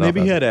pull that off.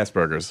 Maybe he had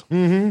Asperger's.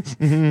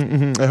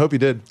 I hope he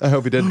did.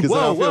 Because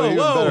I'll feel even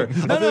better.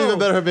 I feel even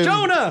better.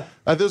 Jonah!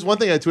 There's one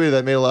thing I tweeted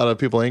that made a lot of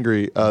people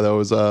angry. That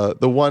was the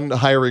one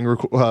hiring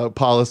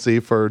policy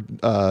for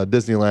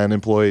Disneyland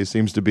employees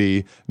seems to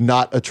be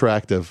not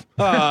attractive.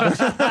 That's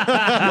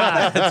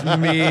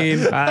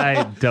mean.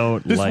 I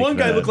don't This like one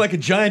guy that. looked like a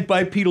giant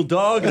bipedal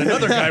dog, and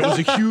another guy was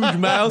a huge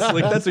mouse.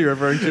 Like, that's what you're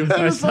referring to.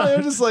 It's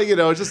just like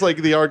it's just like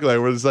the arc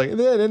line where it's like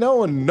no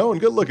one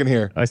good looking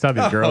here. I saw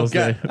these girls.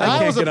 God. That,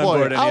 I was can't get on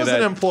board employed. any I of was that.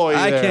 an employee.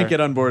 I there. can't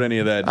get on board any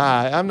of that.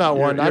 I'm not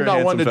one. You're I'm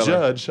not a one to handsome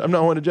fella. judge. I'm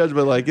not one to judge.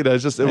 But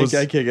it's just it was.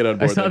 I can't get on I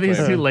board. saw that these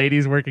claim. two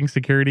ladies working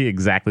security,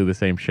 exactly the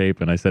same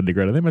shape, and I said to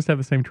Greta, they must have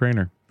the same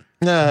trainer.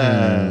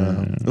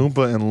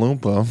 Oompa and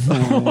Loompa.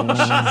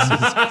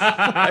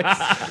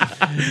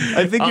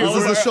 I think This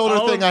is the shoulder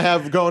thing I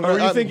have going. Are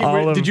you thinking?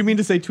 all of- Did you mean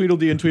to say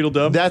Tweedledee and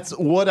Tweedledum? That's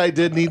what I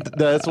did need.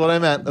 That's what I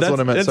meant. That's what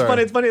I meant. It's Sorry.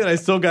 funny. It's funny that I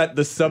still got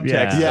the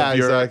subtext Yeah,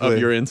 exactly. of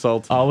your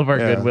insult. All of our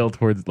Yeah. goodwill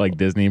towards like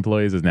Disney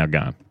employees is now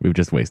gone. We've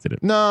just wasted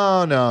it.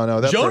 No.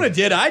 That's Jonah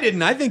did. I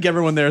didn't. I think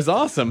everyone there is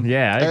awesome.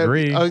 Yeah, I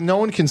agree. No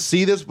one can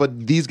see this,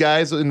 but these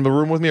guys in the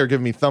room with me are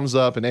giving me thumbs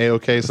up and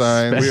A-OK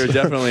signs. We are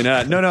definitely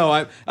not. No.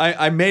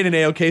 I made an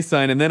A-OK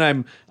sign, and then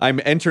I'm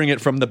entering it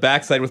from the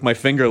backside with my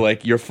finger,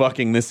 like you're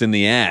fucking this in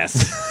the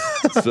ass.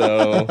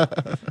 So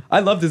I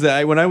loved his.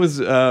 When I was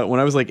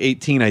like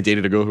 18, I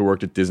dated a girl who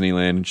worked at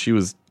Disneyland, and she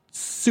was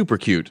super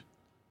cute.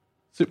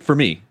 For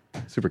me,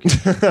 super cute.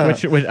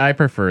 which I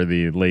prefer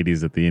the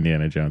ladies at the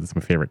Indiana Jones. It's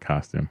my favorite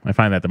costume. I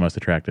find that the most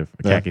attractive.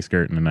 A khaki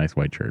skirt and a nice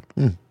white shirt.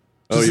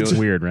 It's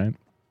weird, right?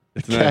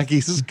 It's nice.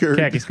 Khaki skirt.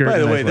 Khaki skirt By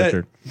and the a way, nice white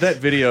shirt. that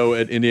video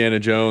at Indiana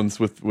Jones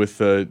with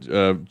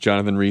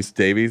Jonathan Rhys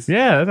Davies,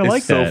 Yeah, I like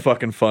is so that.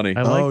 fucking funny.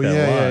 I like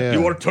that a lot. yeah.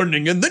 You are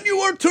turning and then you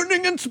are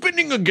turning and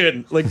spinning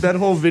again. Like that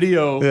whole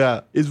video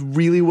Yeah. is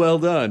really well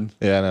done.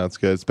 Yeah, no, it's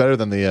good. It's better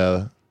than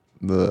the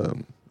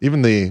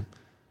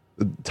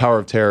Tower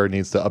of Terror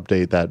needs to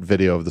update that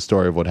video of the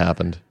story of what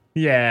happened.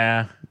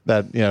 Yeah.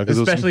 That because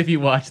Especially if you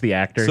watch the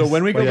actors. So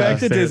when we go back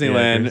to Stare at the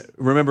Disneyland, actors.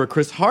 remember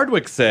Chris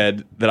Hardwick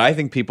said that I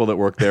think people that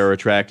work there are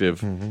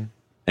attractive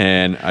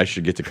and I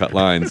should get to cut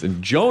lines.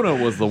 And Jonah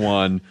was the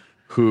one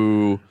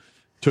who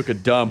took a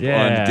dump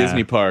Yeah. on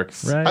Disney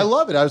parks. Right? I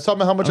love it. I was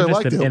talking about how much I'm I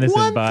just liked an it.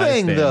 innocent One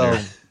thing though,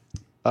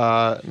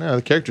 bystander. no,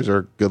 the characters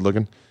are good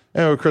looking.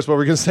 Anyway, Chris, what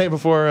were we gonna say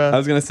before? I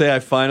was going to say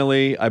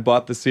I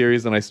bought the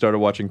series and I started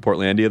watching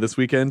Portlandia this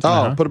weekend.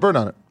 Put a bird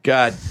on it.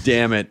 God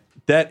damn it.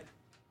 That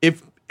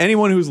if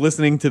anyone who's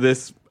listening to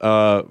this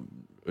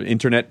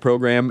internet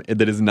program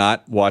that is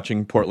not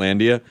watching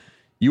Portlandia,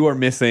 you are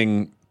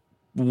missing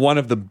one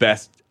of the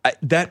best.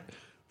 That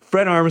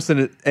Fred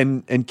Armisen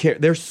and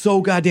they're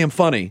so goddamn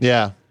funny.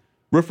 Yeah.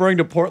 Referring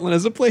to Portland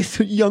as a place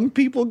that young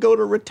people go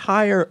to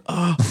retire.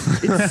 Oh,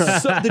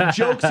 the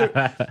jokes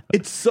are.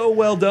 It's so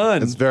well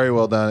done. It's very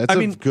well done. It's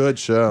a good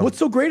show. What's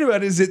so great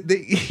about it is that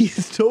he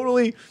has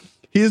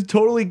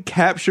totally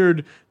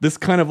captured this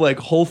kind of like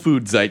Whole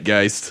Food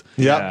zeitgeist.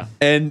 Yep.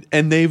 And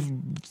they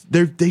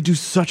do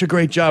such a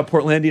great job.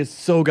 Portlandia is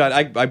so good.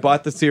 I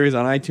bought the series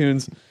on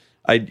iTunes.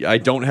 I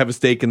don't have a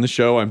stake in the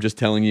show. I'm just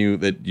telling you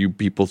that you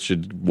people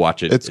should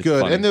watch it. It's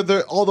good, funny. and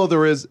although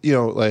there is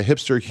like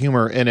hipster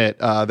humor in it,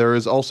 there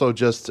is also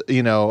just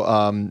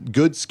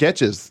good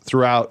sketches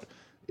throughout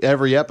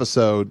every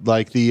episode.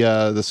 Like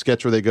the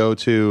sketch where they go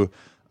to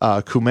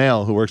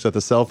Kumail, who works at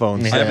the cell phone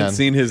stand. I haven't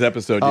seen his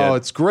episode yet. Oh,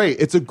 it's great!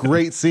 It's a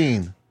great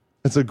scene.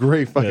 It's a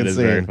great fucking It is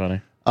scene. very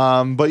funny.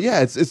 But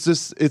yeah, it's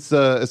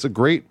a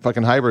great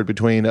fucking hybrid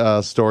between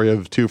a story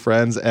of two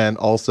friends and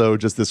also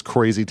just this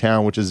crazy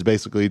town, which is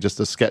basically just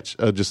a sketch,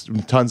 just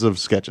tons of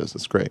sketches.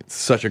 It's great.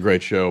 Such a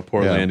great show,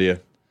 Portlandia.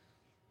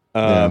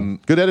 Yeah.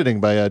 Good editing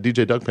by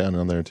DJ Dugpan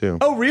on there too.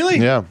 Oh, really?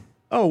 Yeah.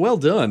 Oh, well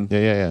done.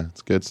 Yeah.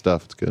 It's good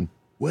stuff. It's good.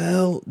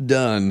 Well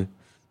done.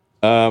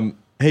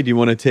 Hey, do you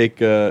want to take?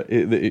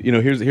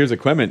 Here's a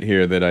Quement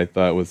here that I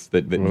thought was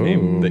that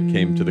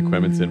came to the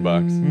Quement's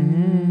inbox.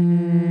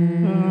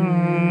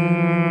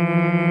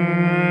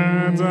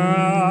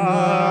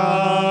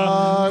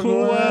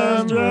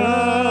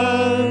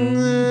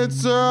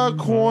 It's a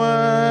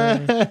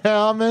Quament.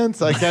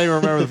 I can't even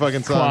remember the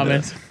fucking song.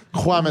 Quament.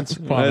 Quamens.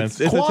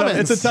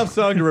 It's a tough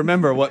song to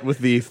remember. What with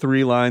the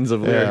 3 lines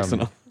of lyrics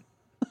and all.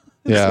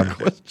 Yeah.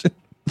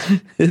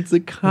 It's a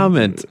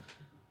comment.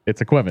 It's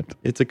a quement.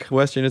 It's a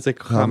question. It's a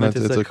comment.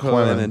 It's a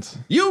comment.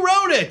 You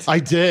wrote it. I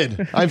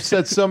did. I've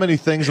said so many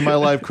things in my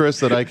life,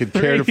 Chris, that I could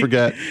care to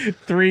forget.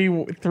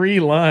 Three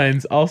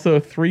lines, also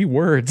 3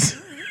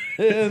 words.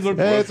 It's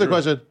a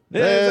question.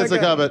 It's a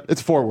comment.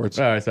 It's 4 words.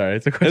 Oh, sorry.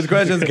 It's a question. It's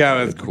questions,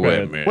 comments,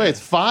 quit. Wait, it's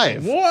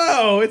 5.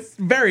 Whoa, it's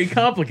very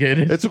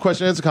complicated. It's a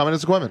question. It's a comment.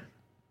 It's a comment.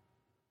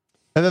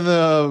 And then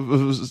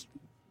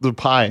the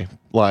pie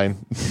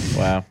line.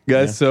 Wow,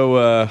 guys. Yeah.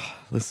 So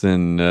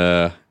listen,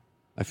 I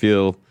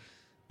feel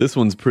this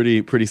one's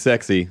pretty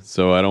sexy.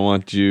 So I don't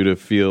want you to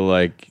feel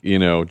like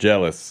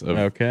jealous of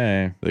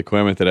the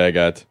comment that I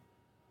got.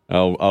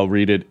 I'll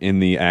read it in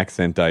the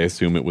accent I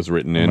assume it was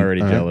written in. I'm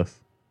already jealous.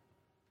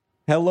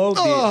 Hello.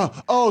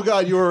 Oh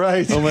God, you were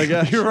right. Oh my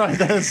gosh, you're right.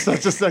 That is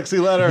such a sexy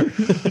letter.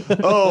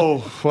 Oh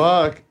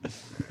fuck.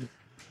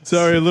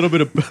 Sorry, a little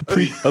bit of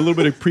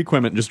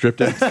pre-quement just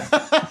dripped out.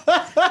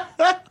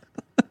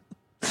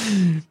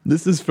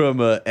 This is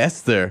from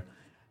Esther.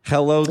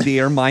 Hello,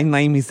 dear. My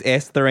name is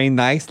Esther, a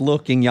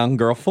nice-looking young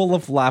girl full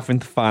of love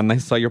and fun. I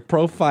saw your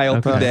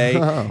profile today,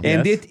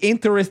 and it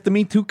interested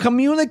me to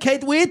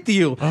communicate with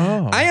you.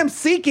 I am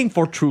seeking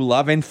for true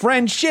love and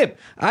friendship.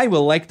 I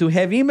would like to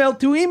have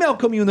email-to-email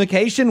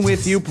communication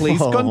with you. Please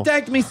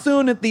contact me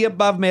soon at the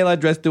above mail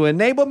address to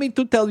enable me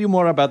to tell you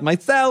more about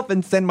myself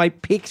and send my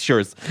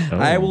pictures.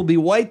 I will be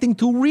waiting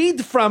to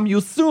read from you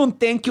soon.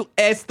 Thank you,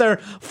 Esther.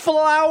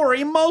 Flower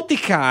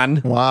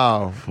emoticon.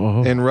 Wow.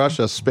 In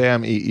Russia,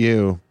 spam eat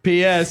you.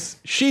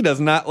 P.S. She does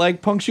not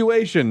like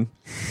punctuation.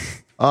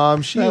 She's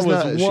a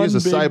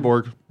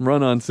cyborg.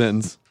 Run-on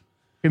sentence.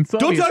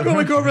 Don't talk about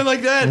my girlfriend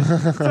like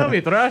that.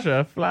 Soviet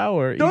Russia,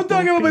 flower. Don't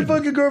talk about my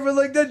fucking girlfriend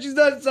like that. She's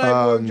not a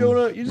cyborg,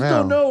 Jonah. You just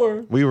don't know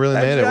her. We really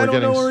made it. I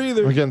don't know her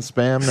either. We're getting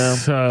spam now.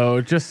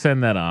 So just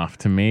send that off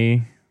to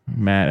me,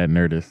 Matt at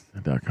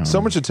Nerdist.com.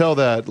 Someone should tell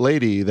that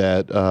lady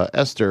that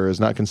Esther is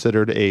not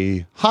considered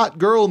a hot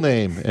girl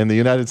name in the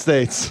United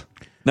States.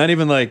 Not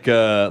even like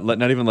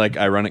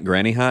ironic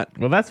granny hot.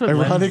 Well, that's what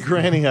ironic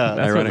granny hot.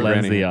 That's ironic what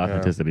lends granny. the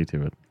authenticity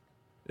to it.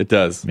 It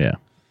does. Yeah.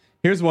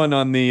 Here's one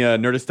on the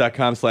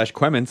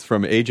Nerdist.com/Quements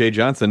from AJ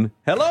Johnson.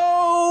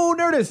 Hello,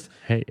 Nerdist.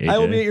 Hey, AJ. I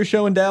will be at your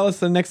show in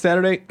Dallas next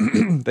Saturday.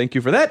 Thank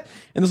you for that.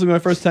 And this will be my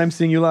first time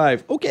seeing you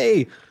live.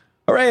 Okay.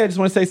 All right, I just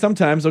want to say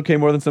sometimes,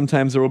 more than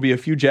sometimes, there will be a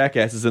few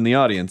jackasses in the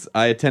audience.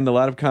 I attend a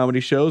lot of comedy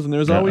shows, and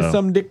there's always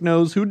some dick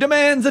nose who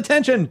demands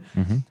attention.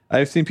 Mm-hmm.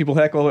 I've seen people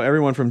heckle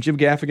everyone from Jim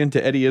Gaffigan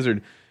to Eddie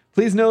Izzard.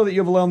 Please know that you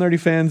have a lot of nerdy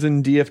fans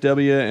in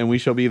DFW, and we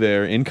shall be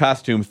there in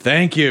costume.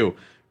 Thank you.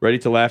 Ready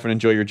to laugh and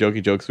enjoy your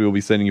jokey jokes. We will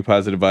be sending you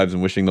positive vibes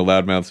and wishing the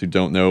loudmouths who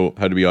don't know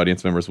how to be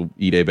audience members will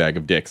eat a bag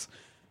of dicks.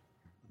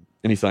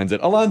 And he signs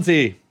it,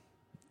 Alonzi.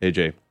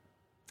 AJ.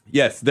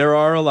 Yes, there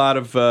are a lot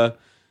of...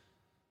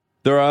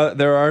 There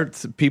are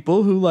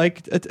people who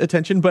like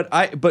attention, but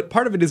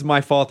part of it is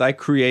my fault. I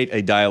create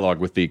a dialogue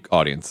with the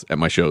audience at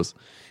my shows,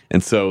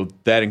 and so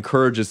that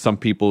encourages some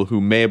people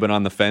who may have been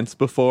on the fence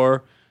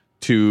before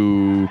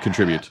to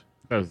contribute.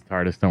 That was the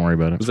TARDIS. Don't worry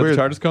about it. Was that the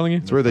TARDIS calling you?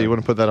 It's weird that you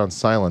wouldn't put that on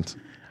silent.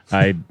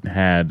 I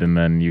had, and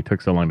then you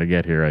took so long to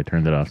get here, I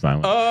turned it off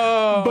silent.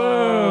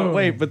 Oh,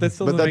 wait, but that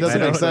still doesn't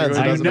make sense.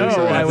 I know.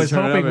 I was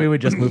hoping we would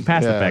just move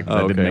past the fact that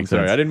that didn't make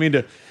sense. I didn't mean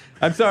to.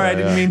 I'm sorry, I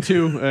didn't mean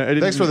to.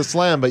 Thanks for the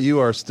slam, but you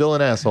are still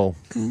an asshole.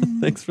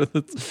 Thanks for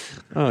the...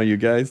 Oh, you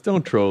guys,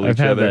 don't troll each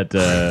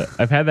other.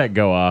 I've had that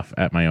go off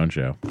at my own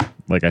show.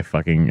 Like, I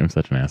fucking am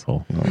such an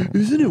asshole.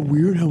 Isn't it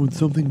weird how when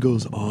something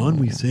goes on,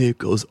 we say it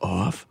goes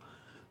off?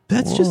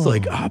 That's just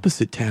like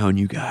opposite town,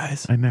 you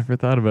guys. I never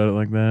thought about it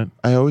like that.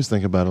 I always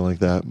think about it like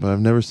that, but I've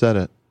never said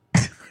it.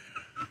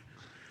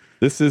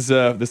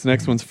 This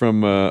next one's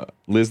from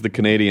Liz the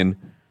Canadian.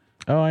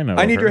 Oh, I know.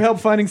 I need your help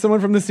finding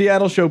someone from the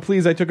Seattle show,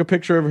 please. I took a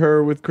picture of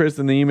her with Chris,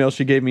 and the email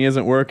she gave me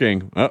isn't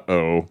working.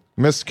 Uh-oh.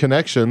 Missed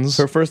connections.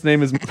 Her first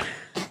name is...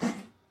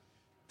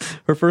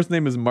 Her first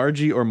name is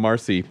Margie or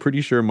Marcy.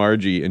 Pretty sure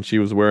Margie, and she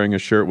was wearing a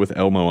shirt with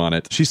Elmo on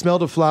it. She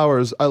smelled of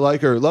flowers. I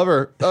like her. Love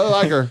her. I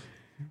like her.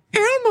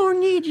 Elmo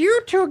need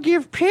you to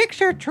give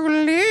picture to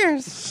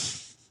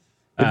Liz.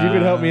 If you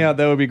could help me out,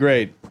 that would be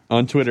great.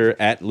 On Twitter,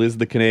 at Liz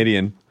the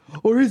Canadian.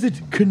 Or is it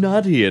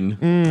Canadian?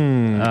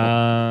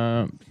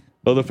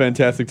 Although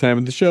fantastic time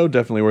at the show,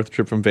 definitely worth a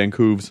trip from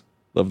Vancouver's.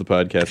 Love the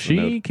podcast.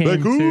 She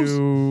came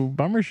to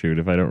Bumbershoot,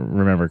 if I don't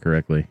remember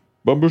correctly.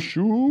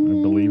 Bumbershoot?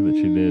 I believe that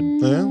she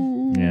did. Yeah?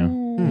 Yeah.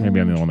 Maybe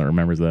I'm the only one that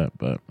remembers that,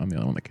 but I'm the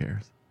only one that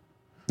cares.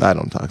 I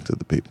don't talk to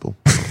the people.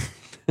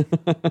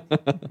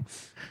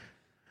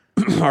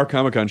 Our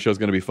Comic-Con show is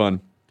going to be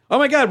fun. Oh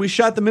my God, we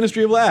shot the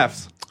Ministry of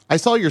Laughs. I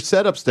saw your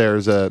set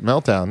upstairs at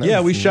Meltdown.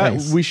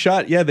 We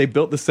shot. Yeah, they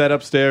built the set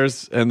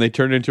upstairs and they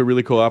turned it into a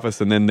really cool office,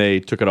 and then they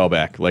took it all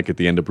back, like at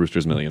the end of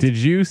Brewster's Millions. Did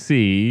you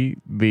see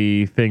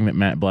the thing that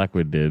Matt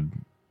Blackwood did?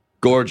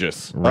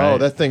 Gorgeous. Right. Oh,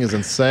 that thing is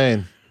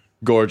insane.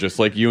 Gorgeous.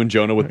 Like you and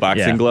Jonah with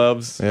boxing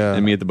gloves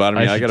and me at the bottom.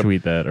 I should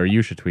tweet that, or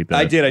you should tweet that.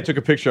 I did. I took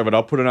a picture of it.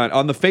 I'll put it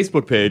on the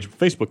Facebook page,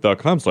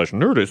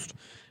 facebook.com/Nerdist.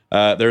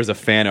 There's a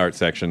fan art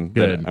section.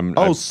 Good. A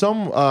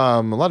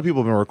lot of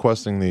people have been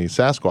requesting the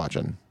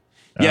Sasquatchin.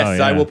 Yes, Oh,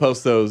 yeah. I will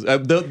post those.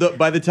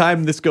 By the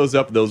time this goes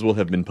up, those will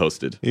have been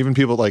posted. Even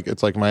people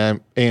it's like my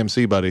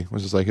AMC buddy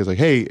was just like, he's like,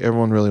 hey,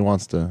 everyone really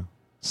wants to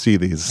see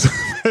these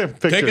pictures.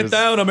 Take it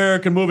down,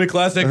 American movie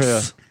classics.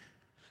 Yeah.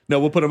 No,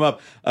 we'll put them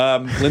up.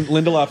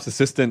 Lindelof's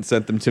assistant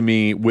sent them to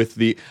me with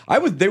the.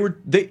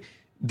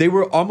 They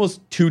were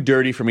almost too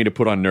dirty for me to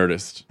put on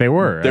Nerdist. They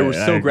were. They were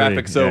I so agree.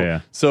 graphic. So Yeah,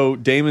 yeah. so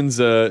Damon's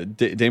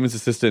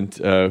assistant,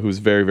 who's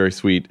very very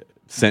sweet,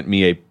 sent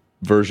me a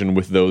version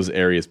with those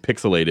areas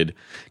pixelated,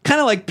 kind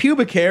of like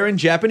pubic hair in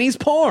Japanese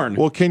porn.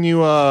 Well, can you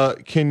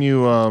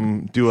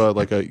do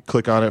a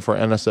click on it for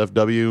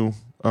NSFW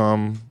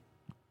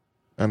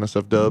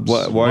NSF dubs?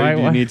 Why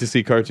do you need to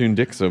see cartoon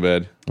dick so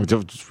bad? I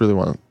just really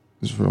want.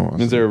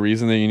 Is there a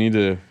reason that you need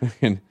to?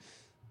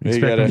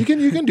 You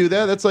can do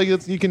that. That's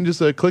you can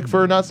just click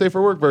for not safe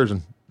for work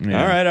version. Yeah.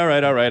 All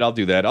right. I'll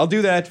do that. I'll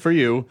do that for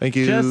you. Thank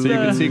you. So you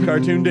can see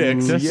cartoon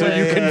dicks. just So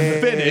you can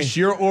Yay. finish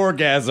your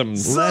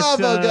orgasms.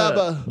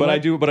 But I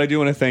do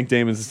want to thank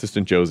Damon's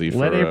assistant Josie for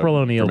Let April for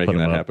O'Neil making put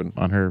that them up happen.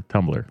 on her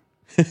Tumblr.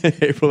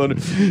 April O'Neil.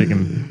 She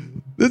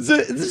can. This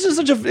is just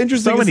such an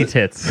interesting. So many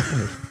tits.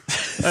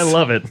 I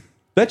love it.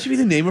 That should be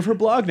the name of her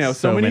blog now.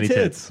 So many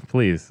tits.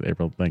 Please,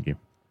 April. Thank you.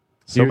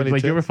 So many You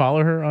tits? ever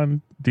follow her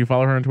on? Do you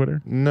follow her on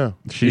Twitter? No.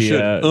 She You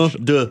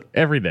should. Duh.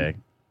 every day.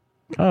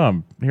 Here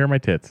are my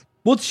tits.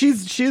 Well,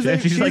 she's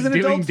And she's like an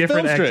doing adult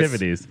different filmstress.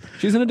 activities.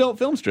 She's an adult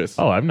filmstress.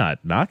 Oh, I'm not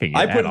knocking it.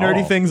 I put at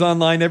nerdy all. things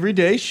online every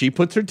day. She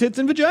puts her tits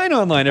and vagina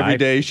online every I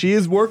day. She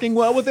is working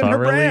well within her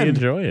Thoroughly brand.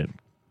 enjoy it.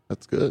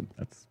 That's good.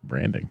 That's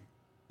branding.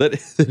 That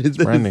is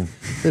branding.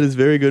 That is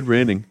very good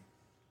branding.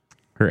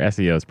 Her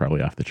SEO is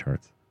probably off the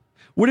charts.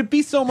 Would it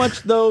be so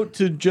much though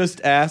to just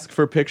ask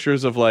for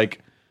pictures of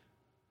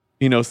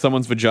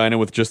someone's vagina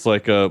with just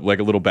like a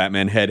little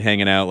Batman head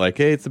hanging out, like,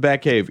 hey, it's the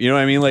Batcave. You know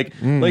what I mean?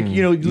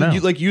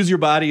 No. Use your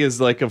body as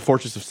like a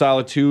Fortress of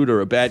Solitude or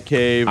a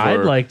Batcave.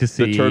 I'd like to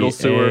see the Turtle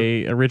Sewer.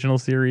 a original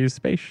series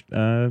space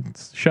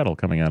shuttle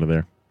coming out of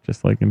there,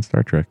 just like in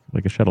Star Trek,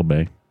 like a shuttle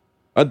bay.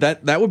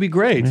 That would be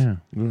great. Yeah.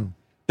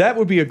 That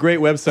would be a great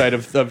website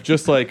of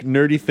just like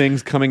nerdy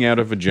things coming out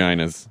of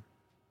vaginas.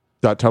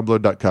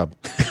 .tumblr.com.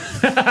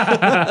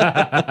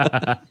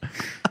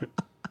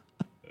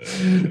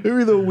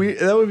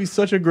 That would be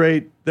such a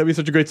great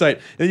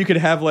site. And you could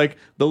have like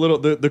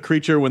the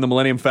creature when the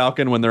Millennium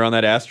Falcon, when they're on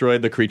that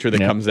asteroid, the creature that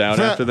comes out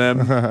after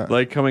them,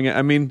 like coming out.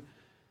 I mean,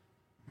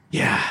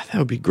 yeah, that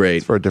would be great.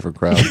 It's for a different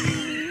crowd.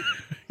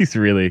 He's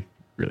really,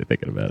 really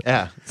thinking about it.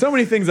 Yeah. So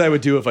many things I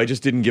would do if I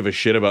just didn't give a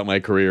shit about my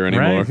career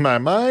anymore. Right. My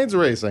mind's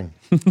racing.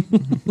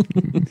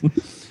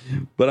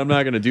 But I'm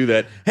not going to do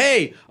that.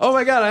 Hey, oh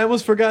my God, I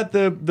almost forgot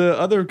the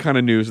other kind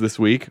of news this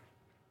week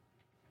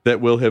that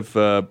will have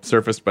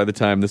surfaced by the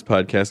time this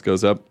podcast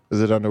goes up.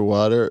 Is it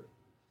underwater?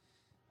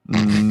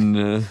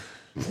 No.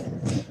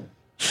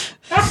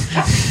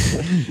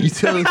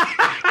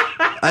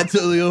 I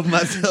totally opened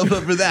myself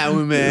up for that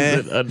one,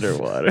 man.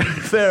 Underwater.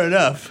 Fair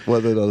enough.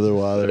 Was it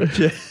underwater?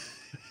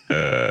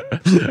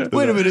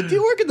 Wait a minute. Do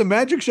you work at the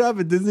magic shop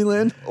at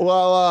Disneyland?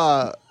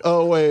 Voila.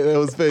 Oh, wait. That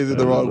was facing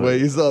the wrong way.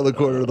 You saw the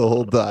corner the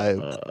whole time.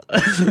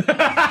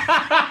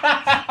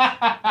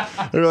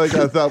 They're like,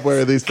 I stopped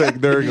wearing these fake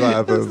nerd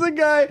glasses.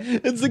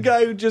 It's the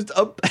guy who just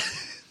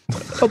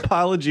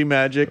apology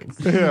magic.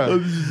 Yeah.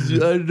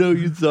 I know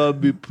you saw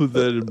me put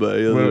that in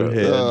my other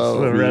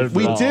hand.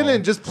 We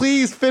didn't. Just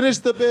please finish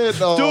the bit.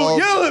 Oh. Don't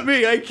yell at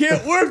me. I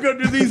can't work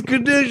under these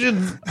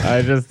conditions.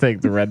 I just take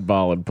the red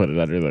ball and put it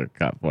under the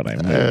cup when I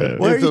move it.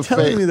 Why are It's you a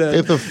telling fake- me that?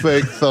 It's a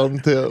fake thumb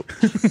tip.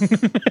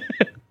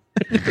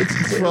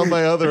 It's from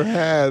my other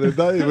hand. It's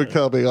not even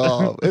coming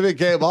off. If it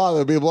came off,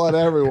 there'd be blood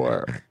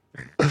everywhere.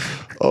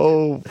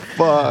 Oh,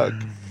 fuck.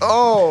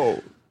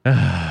 Oh.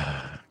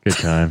 Good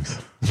times.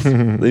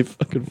 They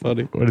fucking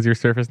funny. What is your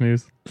Surface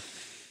news?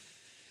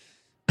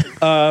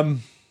 I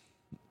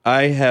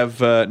have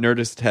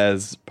Nerdist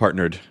has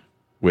partnered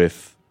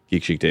with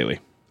Geek Chic Daily.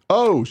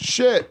 Oh,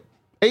 shit.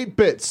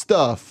 8-bit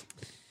stuff.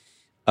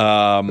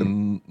 They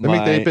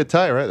make the 8-bit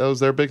tie, right? That was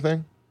their big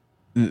thing?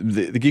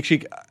 The Geek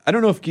Chic. I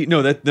don't know if no.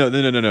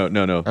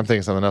 I'm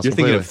thinking something else. You're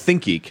thinking completely. of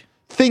ThinkGeek,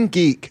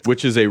 ThinkGeek.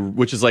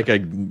 which is like a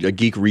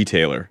geek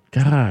retailer.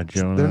 God,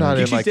 Jonah. They're not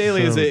Geek in Chic like.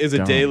 Daily is a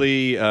dumb.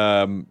 daily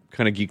kind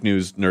of geek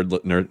news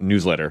nerd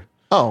newsletter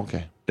Oh,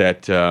 okay.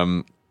 that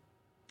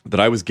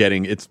I was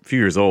getting. It's a few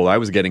years old. I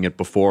was getting it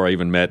before I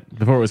even met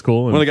Before it was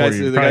cool. And one of the before guys.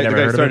 you The probably guy never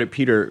heard of started it?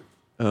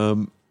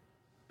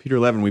 Peter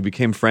Levin. We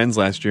became friends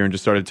last year and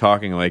just started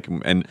talking.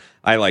 And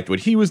I liked what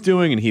he was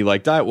doing, and he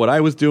liked what I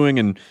was doing,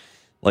 and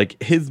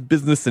like his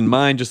business and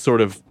mine just sort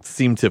of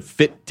seemed to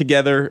fit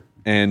together.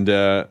 And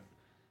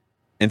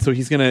so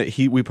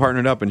we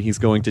partnered up, and he's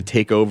going to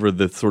take over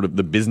the sort of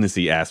the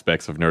businessy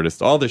aspects of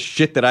Nerdist, all the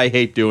shit that I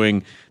hate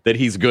doing that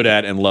he's good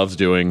at and loves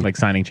doing. Like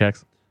signing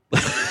checks.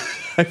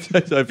 I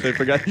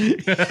forgot.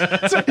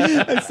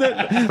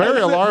 Very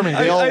alarming.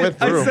 They all went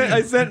through.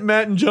 I sent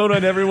Matt and Jonah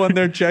and everyone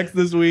their checks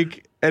this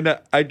week, and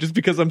I just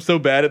because I'm so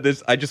bad at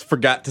this, I just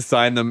forgot to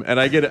sign them, and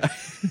I get a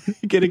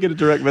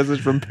direct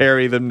message from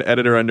Perry, the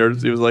editor on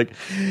Nerdist. He was like,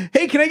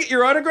 "Hey, can I get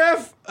your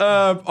autograph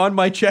on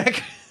my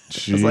check?"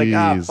 I was like,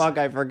 fuck,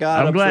 I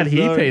forgot. I'm glad so he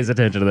sorry. pays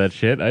attention to that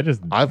shit. I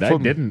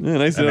didn't. Yeah,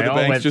 and I said the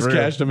banks just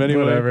cashed him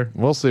anyway. Whatever.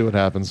 We'll see what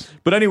happens.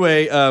 But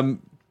anyway,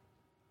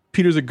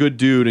 Peter's a good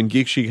dude, and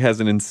Geek Chic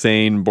has an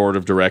insane board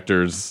of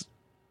directors,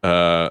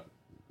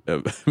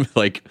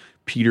 like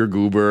Peter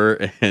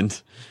Guber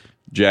and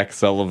Jack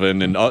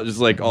Sullivan, and all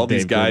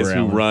these guys Guber who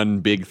Allen. run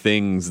big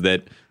things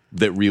that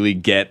really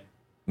get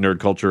nerd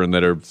culture and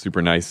that are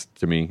super nice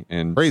to me.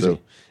 And Crazy. so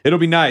it'll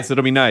be nice.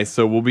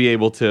 So we'll be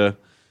able to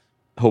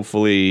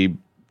hopefully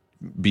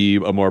be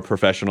a more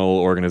professional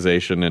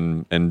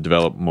organization and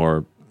develop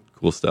more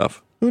cool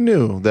stuff. Who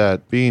knew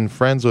that being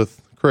friends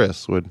with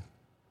Chris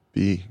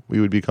we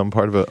would become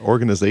part of an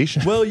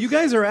organization? Well, you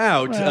guys are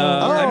out.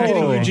 I'm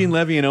meeting Eugene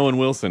Levy and Owen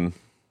Wilson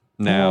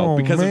now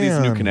because of these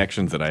new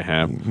connections that I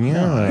have.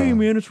 Yeah. Hey,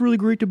 man, it's really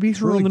great to be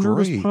here really on the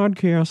Nerdist great.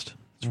 podcast.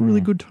 It's a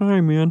really good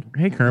time, man.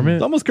 Hey, Kermit.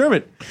 It's almost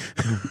Kermit.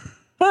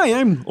 Hi,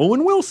 I'm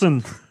Owen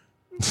Wilson.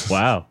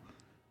 Wow.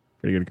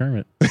 Pretty good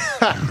Kermit.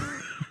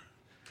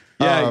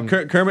 Yeah,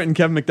 Kermit and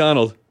Kevin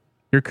McDonald.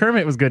 Your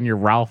Kermit was good and your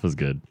Ralph was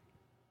good.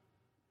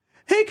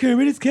 Hey,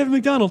 Kermit, it's Kevin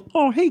McDonald.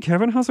 Oh, hey,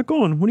 Kevin, how's it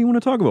going? What do you want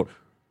to talk about?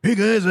 Hey,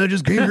 guys, I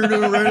just came here to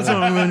write a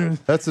song.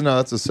 That's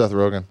a Seth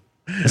Rogen.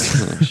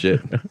 Oh,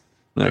 shit.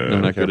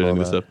 I'm not good at any of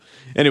this stuff.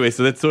 Anyway,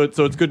 so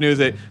it's good news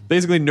that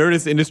basically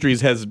Nerdist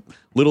Industries has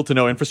little to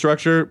no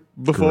infrastructure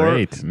before,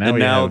 Great. Now and we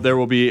now have there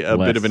will be a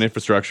less. bit of an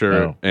infrastructure,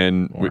 Oh,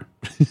 and more.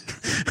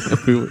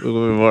 we will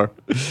be more.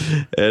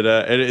 And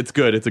it's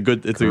good. It's a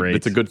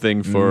good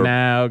thing for.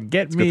 Now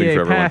get a good me thing for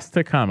a everyone. pass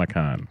to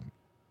Comic-Con.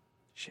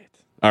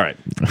 All right.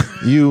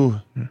 You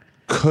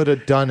could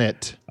have done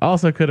it.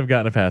 Also could have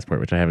gotten a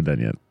passport, which I haven't done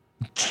yet.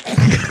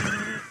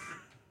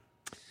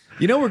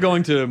 You know we're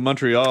going to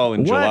Montreal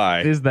in July.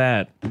 What is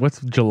that?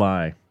 What's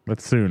July?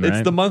 That's soon, right?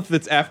 It's the month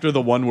that's after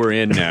the one we're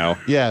in now.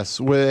 Yes,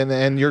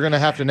 and you're going to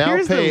have to now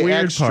Here's the pay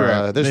weird extra.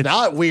 part. There's It's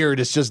not weird.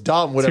 It's just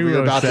dumb. Whatever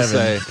you're about to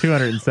say.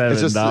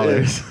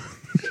 $207.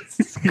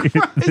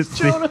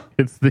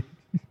 It's the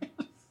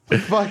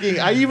Fucking!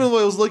 I even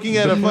was looking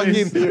at a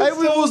fucking. I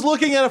was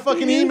looking at a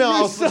fucking email. I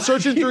was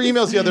searching through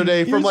emails the other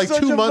day from like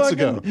 2 months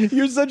ago.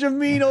 You're such a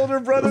mean older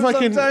brother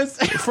Fucking- sometimes.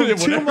 from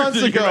 2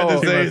 months ago.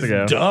 2 months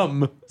ago.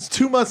 Dumb. It's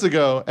 2 months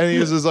ago, and he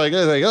was just like,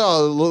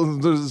 "Oh,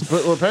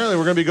 well, apparently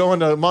we're going to be going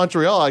to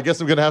Montreal. I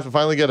guess I'm going to have to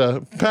finally get a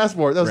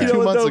passport." That was Right.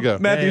 2 months ago.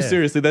 Matthew, Yeah.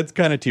 seriously, that's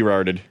kind of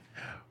T-rarded.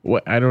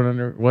 what? I don't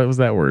under. What was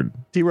that word?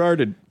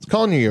 T-rarded. It's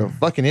calling you a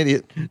fucking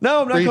idiot.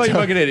 No, I'm not Free calling you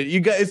time. fucking idiot. You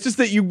guys, it's just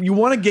that you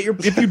want to get your.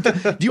 If you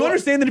do you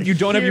understand that if you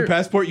don't have your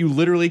passport, you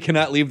literally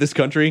cannot leave this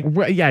country?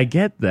 Well, yeah, I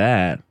get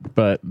that,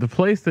 but the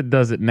place that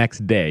does it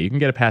next day, you can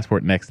get a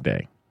passport next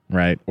day,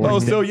 right? Or Oh,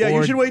 so yeah, you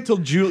or- should wait till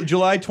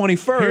July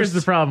 21st. Here's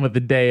the problem with the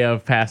day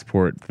of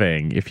passport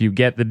thing. If you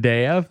get the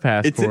day of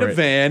passport, It's in a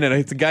van, and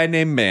it's a guy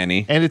named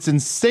Manny. And it's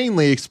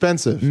insanely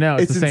expensive. No,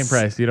 it's It's the same ins-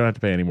 price. You don't have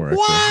to pay any more.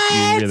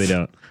 Actually. You really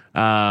don't.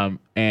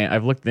 And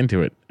I've looked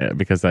into it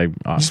because I You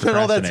spent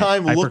all that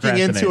time looking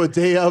into a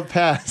day of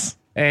pass.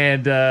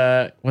 And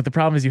what the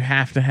problem is, you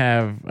have to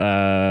have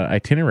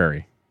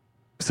itinerary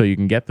so you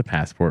can get the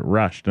passport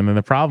rushed. And then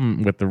the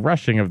problem with the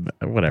rushing of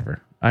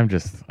whatever, I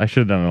should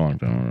have done it a long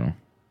time ago.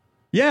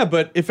 Yeah,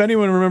 but if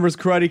anyone remembers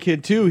Karate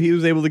Kid 2, he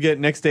was able to get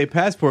next day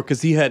passport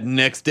because he had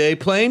next day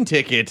plane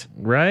ticket.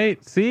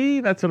 Right? See,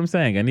 that's what I'm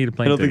saying. I need a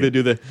plane I don't think they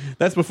ticket. do that.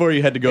 That's before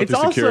you had to go It's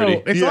through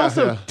security. It's Yeah,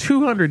 also yeah.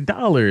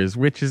 $200,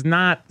 which is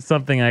not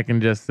something I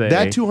can just say.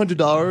 That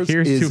 $200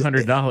 Here's is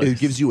 $200. It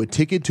gives you a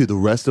ticket to the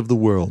rest of the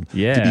world. To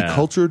Yeah. be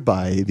cultured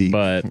by the.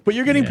 But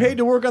You're getting yeah. paid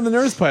to work on the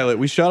Nerdist pilot.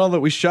 We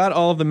shot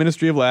all of the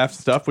Ministry of Laughs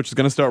stuff, which is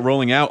going to start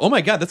rolling out. Oh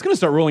my god, that's going to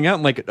start rolling out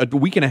in like a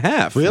week and a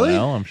half. Really?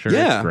 Well, I'm sure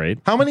Yeah. it's great.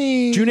 How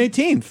many? June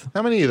 18th.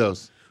 How many of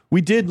those?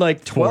 We did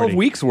like 12 40.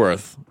 weeks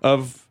worth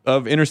of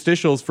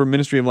interstitials for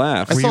Ministry of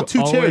Laughs. I saw two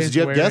chairs. Always Did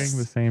you have wearing guests?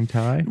 the same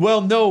tie?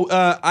 Well, no,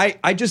 I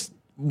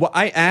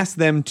asked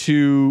them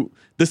to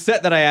the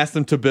set that I asked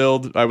them to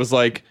build. I was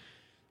like,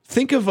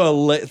 think of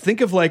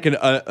like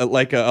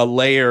a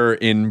layer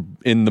in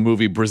the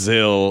movie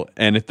Brazil,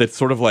 and that's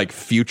sort of like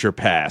future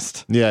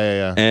past.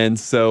 Yeah. And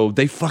so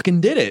they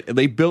fucking did it.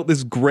 They built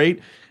this great,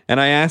 and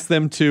I asked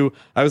them to.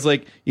 I was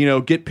like,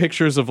 get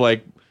pictures of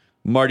like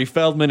Marty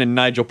Feldman and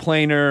Nigel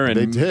Planer, and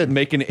They did.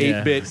 make an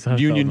 8-bit I saw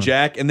Union Feldman.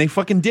 Jack, and they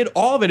fucking did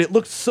all of it. It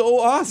looked so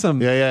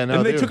awesome. Yeah, no,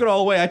 and they they- took it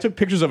all away. I took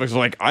pictures of it. I was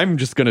like, I'm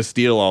just gonna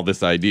steal all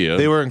this idea.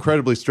 They were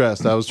incredibly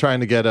stressed. I was trying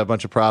to get a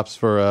bunch of props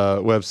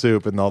for Web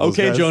Soup and all those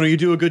Okay, guys. Jonah, you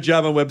do a good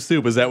job on Web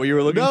Soup. Is that what you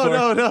were looking for?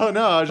 No.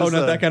 I was just,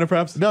 not that kind of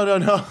props? No.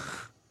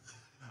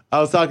 I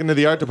was talking to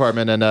the art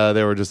department, and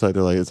they were just like,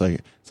 it's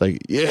like,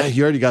 yeah,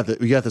 you already got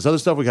we got this other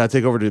stuff. We got to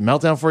take over to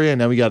Meltdown for you, and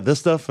now we got this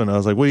stuff. And I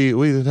was like, what are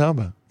you talking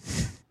about?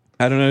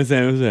 I don't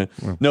understand.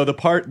 No, the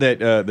part that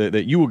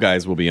that you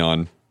guys will be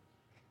on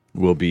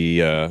will be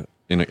in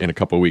a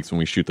couple of weeks when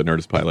we shoot the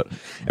Nerdist pilot.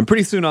 And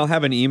pretty soon I'll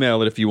have an email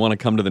that if you want to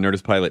come to the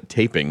Nerdist pilot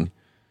taping,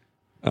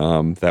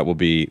 That will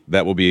be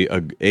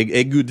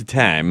a good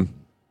time.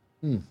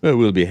 It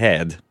will be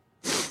had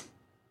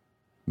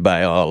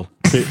by all.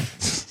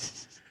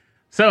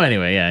 So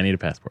anyway, yeah, I need a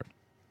passport.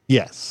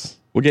 Yes.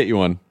 We'll get you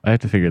one. I have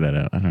to figure that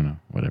out. I don't know.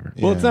 Whatever.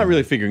 Well, it's not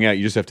really figuring out.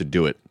 You just have to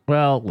do it.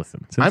 Well,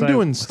 listen. I'm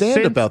doing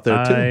stand-up out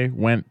there, too. I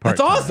went That's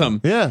part-time.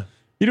 awesome. Yeah.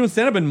 You're doing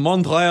stand-up in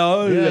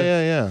Montreal.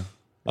 Yeah.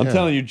 I'm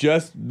telling you,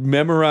 just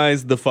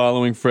memorize the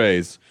following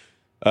phrase.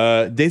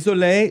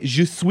 Désolé,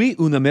 je suis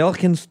un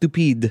Américain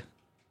stupide.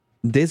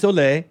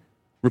 Désolé.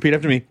 Repeat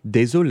after me.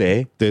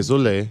 Désolé.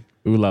 Désolé.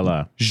 Ooh la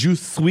la. Je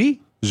suis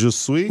Je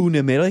suis un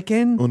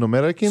Américain un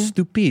American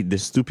stupide.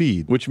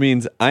 stupide. Which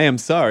means, I am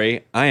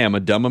sorry, I am a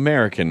dumb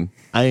American.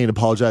 I ain't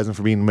apologizing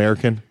for being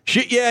American.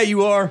 Shit, yeah,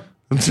 you are.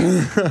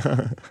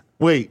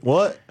 Wait,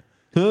 what?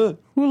 Ooh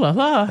la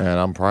la. And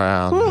I'm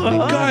proud.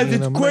 Guys,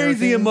 it's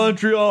crazy in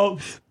Montreal.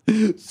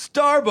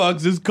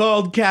 Starbucks is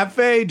called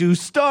Cafe du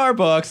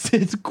Starbucks.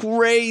 It's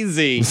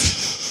crazy.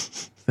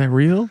 Is that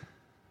real?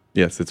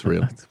 Yes, it's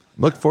real.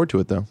 Look forward to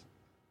it, though.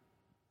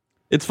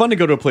 It's fun to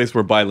go to a place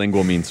where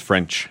bilingual means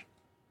French.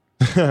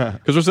 Because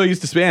we're so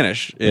used to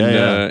Spanish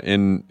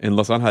in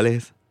Los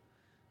Angeles.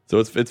 So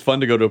it's fun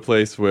to go to a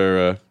place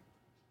where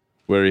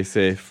you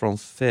say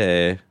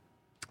français.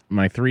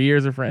 My 3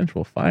 years of French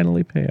will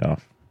finally pay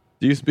off.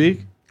 Do you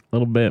speak? A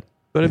little bit.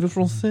 Parlez-vous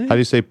français? How do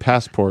you say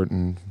passport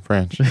in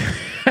French?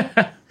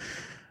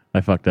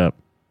 I fucked up.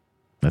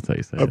 That's how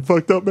you say it.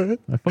 fucked up, man.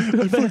 I fucked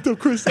up. Fucked up,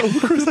 Chris. Oh,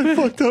 Chris, I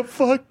fucked up.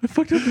 Fuck. I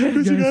fucked up bad,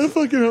 Chris, you guys. gotta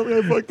fucking help me.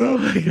 I fucked up. Oh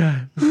my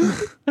god.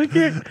 I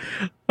can't.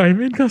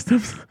 I'm in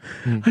customs.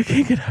 I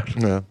can't get out.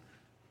 Yeah.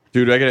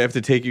 Dude, I have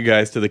to take you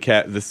guys to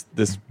the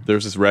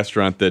there's this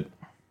restaurant that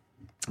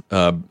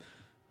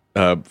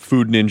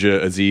Food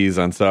Ninja Aziz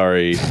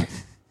Ansari.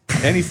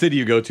 Any city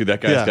you go to,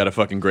 that guy's got a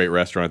fucking great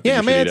restaurant.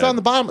 Yeah, man, it's on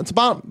the bottom. It's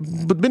about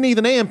beneath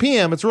an AM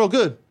PM. It's real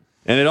good.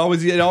 And it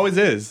always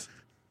is.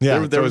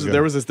 Yeah, there was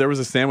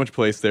a sandwich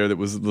place there that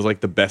was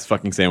like the best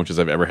fucking sandwiches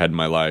I've ever had in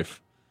my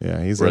life.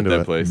 Yeah, he's We're into at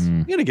that it. place.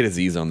 You gotta get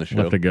Aziz on the show.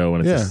 We'll have to go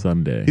when it's Yeah. a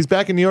Sunday. He's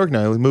back in New York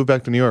now. He moved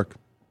back to New York.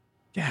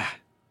 Yeah,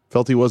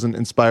 Felt he wasn't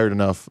inspired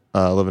enough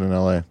living in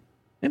LA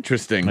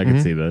interesting. I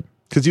can see that.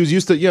 because he was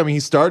used to. Yeah, I mean, he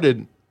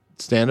started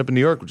stand up in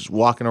New York, just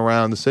walking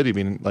around the city,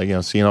 being like,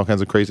 seeing all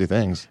kinds of crazy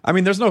things. I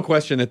mean, there's no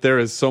question that there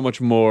is so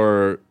much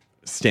more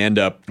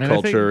stand-up And I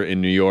culture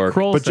in New York.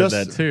 Kroll But said just-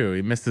 that too.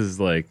 He misses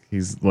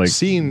he's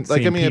Seeing,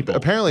 like, I mean, people.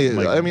 apparently,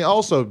 Like, I mean,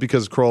 also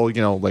because Kroll,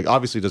 like,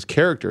 obviously does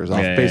characters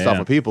based off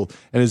yeah. of people.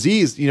 And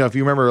Aziz, if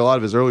you remember, a lot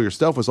of his earlier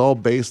stuff was all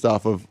based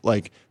off of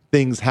like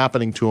things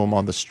happening to him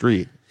on the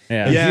street.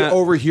 Yeah. And Yeah.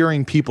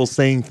 overhearing people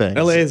saying things.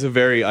 LA is a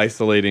very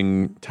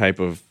isolating type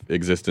of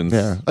existence.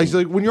 Yeah, like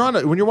when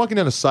you're walking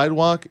down a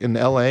sidewalk in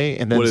LA,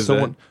 and then What is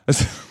someone.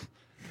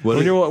 What when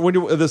is- you're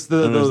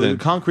the understand.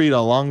 concrete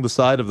along the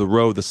side of the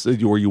road,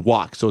 where you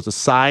walk, so it's a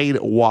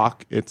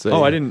sidewalk. It's a,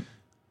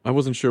 I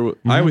wasn't sure.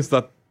 I always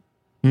thought.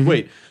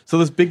 Wait, so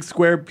this big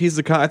square piece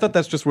of I thought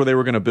that's just where they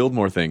were going to build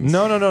more things.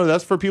 No.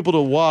 That's for people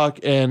to walk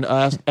and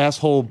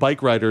asshole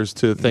bike riders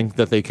to think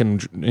that they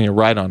can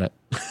ride on it.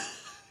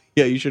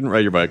 Yeah, you shouldn't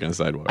ride your bike on a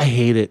sidewalk. I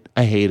hate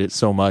it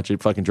so much.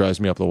 It fucking drives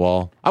me up the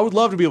wall. I would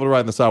love to be able to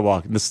ride on the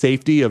sidewalk. And the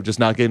safety of just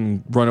not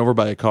getting run over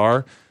by a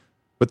car,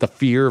 but the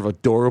fear of a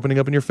door opening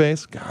up in your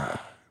face. God.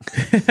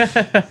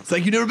 It's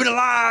like you've never been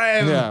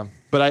alive. Yeah,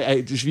 but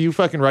if you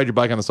fucking ride your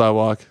bike on the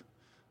sidewalk,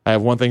 I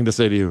have one thing to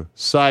say to you: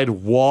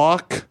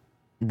 sidewalk.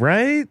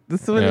 right?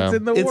 That's what Yeah. it's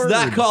in the It's words.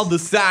 not called the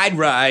side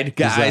ride,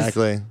 guys.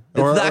 Exactly. It's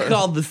not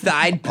called the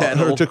side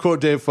pedal. Or to quote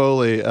Dave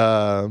Foley,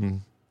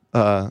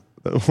 what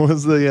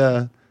was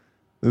the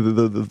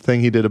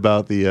thing he did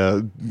about the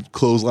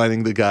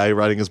clotheslining the guy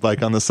riding his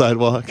bike on the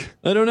sidewalk?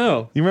 I don't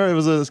know. You remember it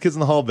was a Kids in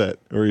the Hall bit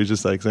where he was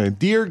just like saying,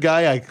 "Dear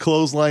guy, I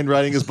clotheslined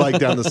riding his bike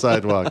down the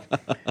sidewalk.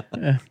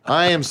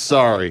 I am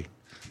sorry."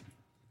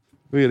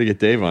 We got to get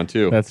Dave on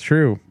too. That's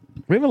true.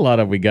 We have a lot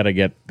of. We got to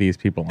get these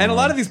people on. And a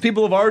lot of these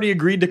people have already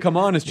agreed to come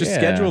on. It's just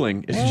Yeah.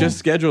 scheduling. It's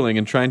just scheduling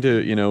and trying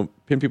to,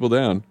 pin people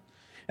down.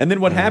 And then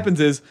what happens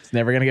is It's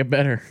never gonna get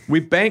better.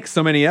 we bank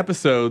so many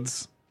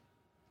episodes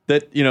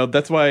that,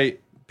 that's why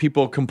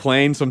people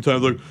complain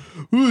sometimes like,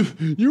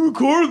 you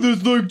recorded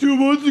this like 2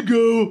 months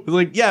ago. It's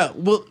like, yeah,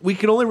 well, we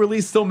can only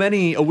release so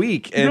many a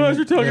week. And You guys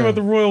are talking about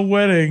the royal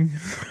wedding.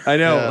 I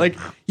know.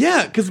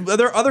 Yeah. Because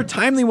there are other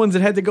timely ones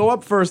that had to go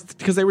up first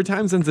because they were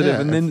time sensitive.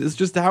 Yeah. And then it's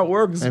just how it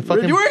works. And We're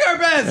fucking- doing our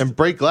best. And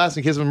break glass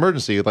in case of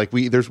emergency. Like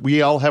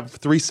we all have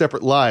 3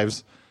 separate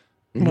lives.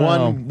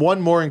 Well. One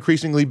more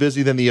increasingly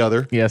busy than the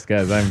other. Yes,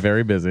 guys, I'm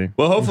very busy.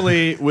 Well,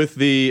 hopefully with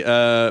the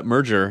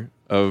merger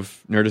of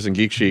Nerdist and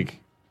Geek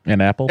Chic,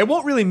 And Apple. it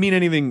won't really mean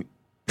anything.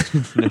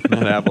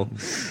 Not Apple.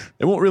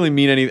 It won't really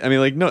mean any. I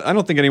mean, no, I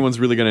don't think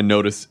anyone's really going to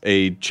notice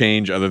a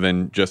change other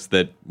than just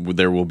that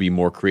there will be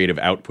more creative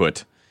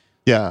output.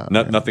 Yeah.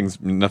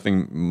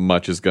 Nothing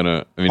much is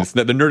gonna. I mean,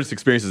 the Nerdist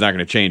experience is not going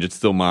to change. It's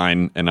still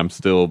mine, and I'm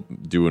still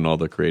doing all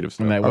the creative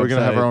stuff. And that Are we going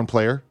to have website- our own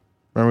player?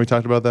 Remember we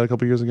talked about that a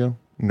couple years ago?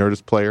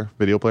 Nerdist player,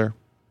 video player.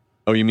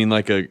 Oh, you mean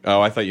like a? Oh,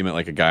 I thought you meant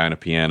like a guy on a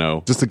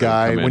piano. Just a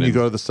guy. Come in When you and-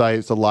 go to the site,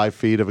 it's a live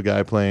feed of a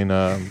guy playing,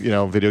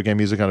 video game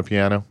music on a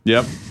piano.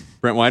 Yep.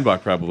 Brent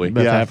Weinbach probably.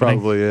 That's yeah, happening.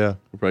 probably. Yeah.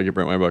 We'll probably get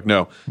Brent Weinbach.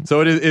 No.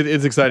 So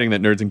it's exciting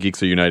that nerds and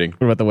geeks are uniting.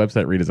 What about the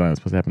website redesign that's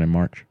supposed to happen in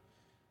March?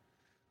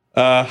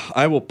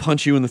 I will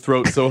punch you in the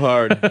throat so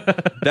hard.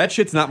 That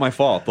shit's not my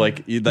fault.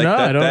 Like No,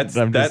 I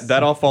don't-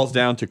 that all falls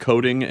down to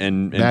coding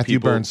and Matthew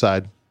people.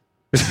 Burnside.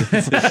 It's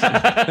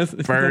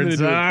nothing to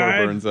do with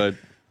poor Burnside. Burnside.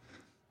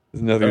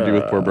 There's nothing to do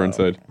with poor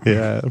Burnside.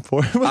 Yeah.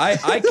 Poor.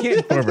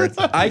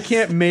 I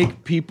can't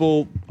make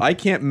people. I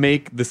can't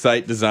make the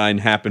site design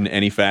happen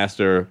any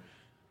faster.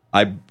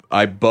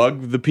 I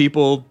bug the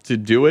people to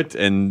do it,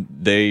 and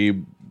they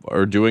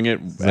are doing it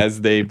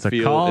as they It's a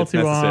feel call it's to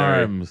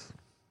necessary. arms.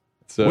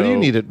 So, What do you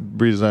need it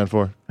redesigned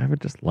for? I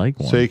would just like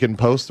one. So you can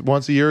post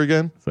once a year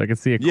again? So I can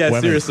see a Yeah, Quemens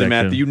seriously, section.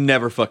 Matt, you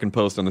never fucking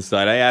post on the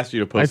site. I asked you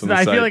to post on the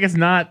I site. feel like it's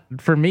not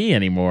for me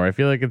anymore. I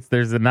feel like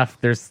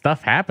there's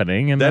stuff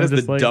happening, and that I'm is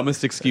just the like,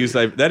 dumbest excuse.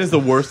 That is the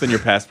worse than your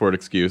passport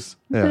excuse.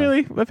 Yeah.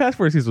 Really, the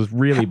passport excuse was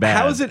really bad.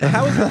 How is it?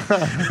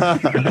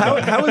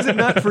 How is it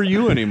not for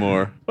you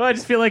anymore? Well, I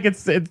just feel like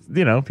it's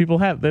people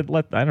have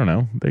that. I don't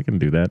know. They can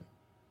do that.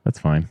 That's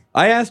fine.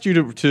 I asked you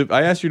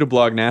to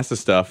blog NASA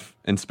stuff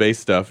and space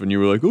stuff, and you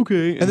were like,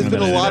 okay. And there's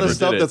been a then lot never of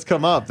stuff did it. that's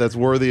come up that's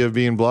worthy of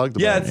being blogged about.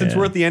 Yeah, since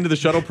we're at the end of the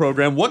shuttle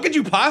program, what could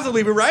you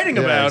possibly be writing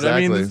Yeah, about? I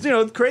mean, exactly.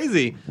 it's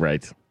crazy.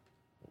 Right.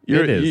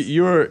 You're, It is.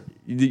 You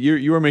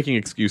are making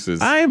excuses.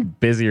 I'm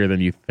busier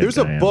than you think. There's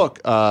I a am.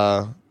 book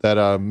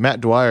that Matt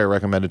Dwyer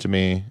recommended to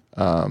me.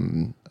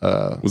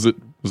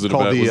 Was it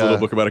called about the, was it a uh,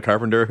 book about a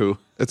carpenter who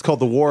It's called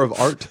The War of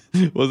Art.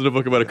 was it a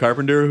book about a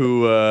carpenter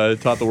who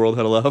taught the world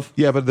how to love?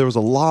 Yeah, but there was a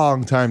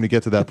long time to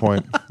get to that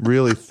point.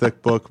 Really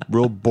thick book,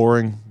 real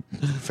boring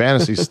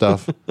fantasy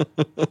stuff.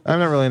 I'm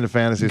not really into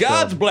fantasy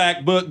God's stuff.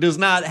 Black Book does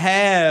not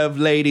have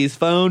ladies'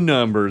 phone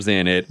numbers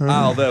in it,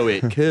 although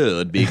it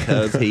could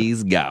because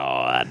he's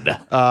God.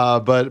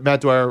 But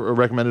Matt Dwyer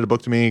recommended a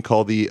book to me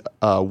called The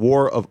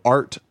War of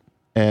Art.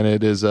 And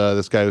it is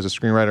this guy who's a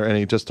screenwriter, and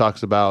he just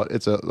talks about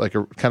it's a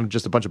kind of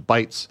just a bunch of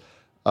bites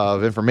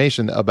of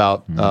information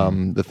about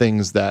the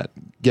things that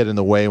get in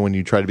the way when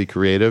you try to be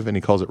creative, and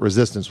he calls it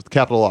resistance with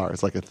capital R.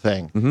 It's like a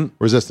thing,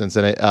 resistance,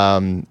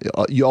 and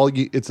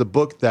it's a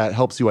book that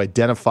helps you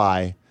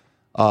identify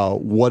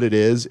what it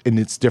is in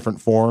its different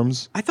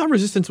forms. I thought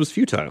resistance was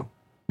futile.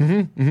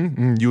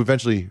 You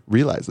eventually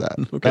realize that.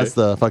 That's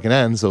the fucking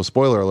end. So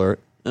spoiler alert.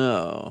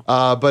 Oh,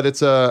 But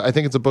it's I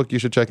think it's a book you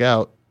should check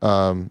out.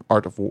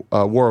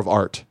 War of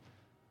Art,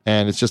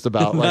 and it's just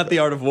about not the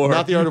Art of War.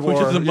 Not the Art of which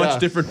War, is a much yeah.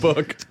 different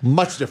book.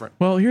 much different.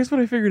 Well, here's what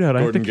I figured out.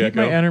 I have to Gordon keep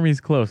my Gekko.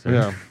 enemies closer.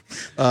 Yeah.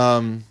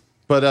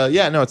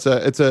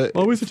 It's a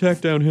Always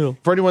attack downhill.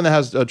 for anyone that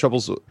has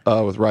troubles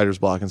with writer's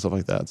block and stuff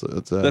like that.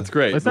 It's That's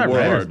great. It's The not War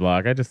of writer's Art.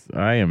 block.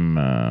 I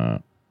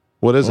am.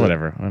 what is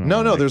Whatever. it? I don't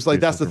No, know. there's like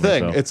that's the Excuses for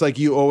thing. myself. It's like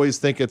you always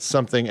think it's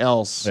something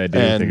else. I do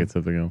and, think it's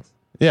something else.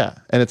 yeah,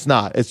 and it's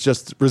not. It's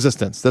just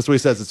resistance. That's what he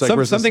says. It's like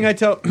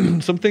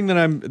resistance. Something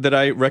that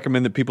I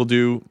recommend that people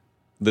do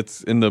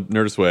that's in the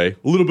Nerdist way.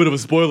 A little bit of a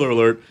spoiler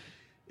alert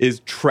is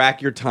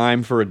track your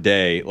time for a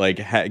day. Like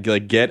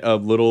get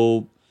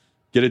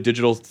a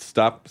digital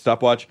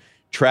stopwatch.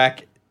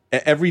 Track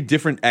every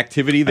different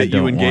activity that you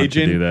don't engage want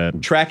to in. do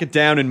that. Track it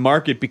down and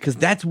mark it because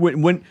that's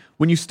when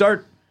you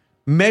start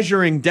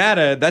measuring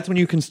data. That's when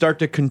you can start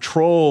to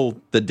control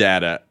the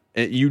data.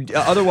 You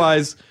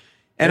otherwise,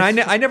 and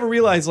I never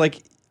realized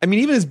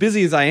even as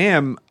busy as I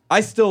am, I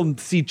still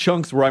see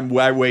chunks where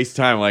I waste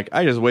time. Like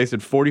I just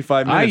wasted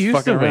 45 minutes. I used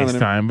fucking to around waste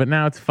and- time, but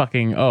now it's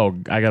fucking. Oh,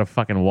 I gotta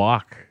fucking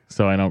walk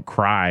so I don't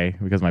cry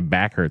because my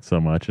back hurts so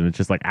much, and it's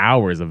just like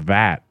hours of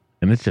that,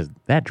 and it's just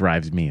that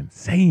drives me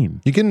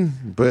insane. You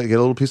can get a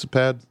little piece of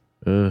pad.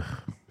 Ugh.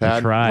 I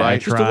Pad, try. right? I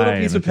Just a try. little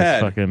and piece of it's just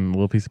pad. Fucking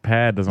little piece of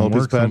pad doesn't Little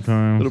piece work of pad.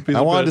 sometimes. Little piece I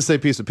of wanted bread. to say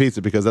piece of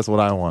pizza because that's what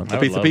I want. I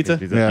would pizza, love pizza?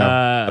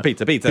 Yeah. A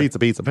pizza.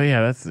 Pizza. But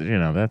yeah,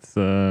 that's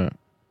I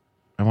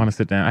want to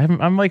sit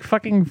down. I'm like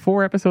fucking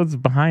 4 episodes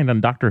behind on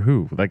Doctor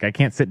Who. Like I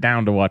can't sit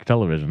down to watch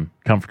television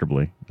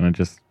comfortably, and it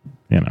just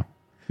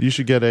You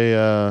should get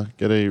a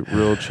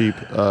real cheap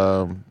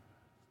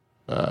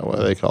what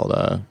are they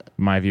called?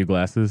 My View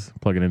glasses.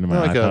 Plug it into my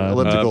like iPod. a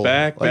elliptical,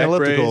 back like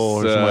elliptical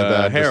or brace, something like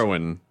that. Just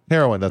heroin.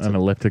 heroin. That's An it.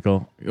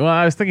 elliptical. Well,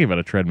 I was thinking about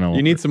a treadmill.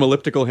 You need some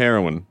elliptical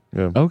heroin.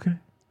 Yeah. Okay.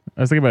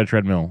 I was thinking about a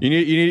treadmill. You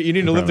need an front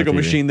of elliptical the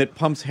TV. machine that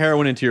pumps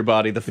heroin into your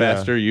body. The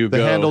faster you the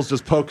go. handles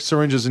just poke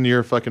syringes into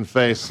your fucking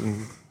face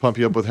and pump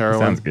you up with heroin.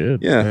 Sounds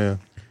good. Yeah. Yeah.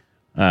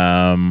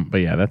 But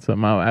yeah, that's what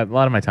a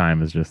lot of my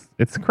time is just.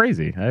 It's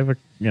crazy. I have a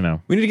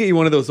We need to get you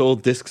one of those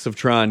old Discs of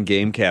Tron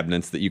game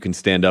cabinets that you can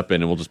stand up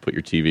in, and we'll just put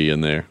your TV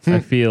in there. I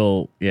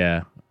feel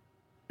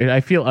I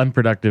feel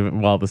unproductive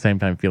while at the same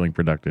time feeling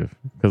productive.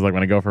 Because like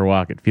when I go for a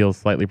walk, it feels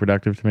slightly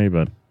productive to me,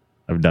 but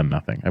I've done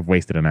nothing. I've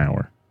wasted an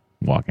hour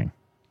walking.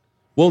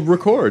 Well,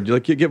 record. You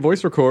get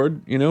voice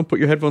record. Put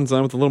your headphones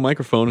on with a little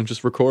microphone and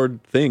just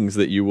record things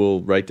that you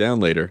will write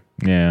down later.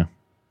 Yeah,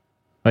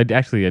 I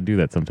do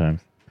that sometimes.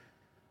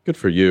 Good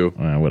for you.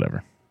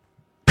 Whatever.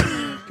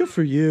 Good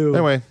for you.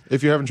 Anyway,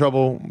 if you're having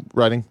trouble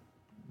writing,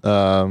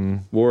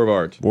 War of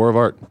Art. War of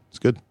Art. It's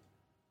good.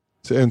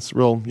 It's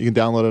real. You can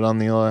download it on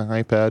the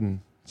iPad, and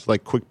it's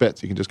like quick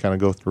bits. You can just kind of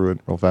go through it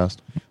real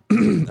fast.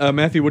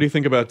 Matthew, what do you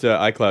think about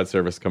iCloud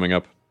service coming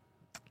up?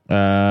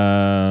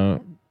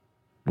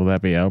 Will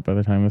that be out by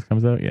the time this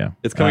comes out? Yeah.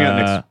 It's coming out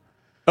next.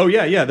 Oh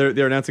yeah.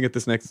 They're announcing it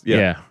this next.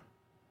 Yeah.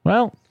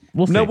 Well,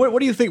 we'll see. No, what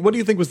do you think? What do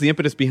you think was the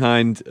impetus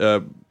behind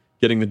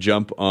getting the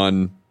jump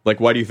on? Like,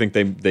 why do you think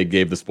they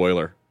gave the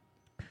spoiler?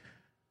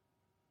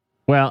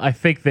 Well, I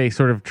think they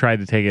sort of tried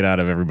to take it out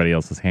of everybody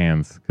else's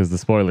hands because the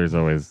spoiler's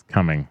always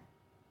coming.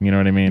 You know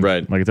what I mean?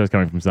 Right. Like it's always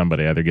coming from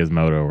somebody, either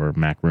Gizmodo or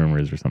Mac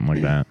Rumors or something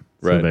like that.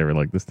 So Right. they were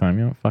like, this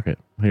time, fuck it.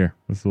 Here,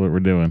 this is what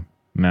we're doing.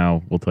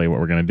 Now we'll tell you what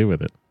we're going to do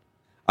with it.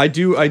 I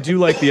do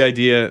like the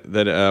idea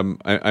that I'm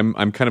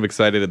kind of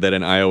excited that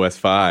in iOS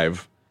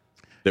 5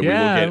 that we will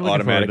I'm get looking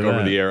automatic forward to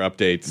over that. the air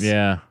updates.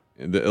 Yeah.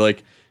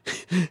 Like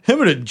I'm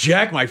gonna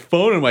jack my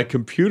phone and my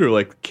computer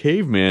like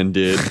Caveman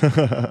did.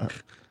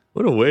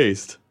 What a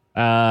waste.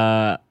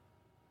 Yeah,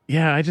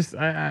 I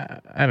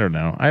don't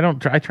know.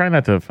 I try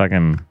not to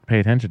fucking pay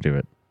attention to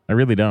it. I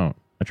really don't.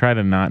 I try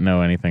to not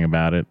know anything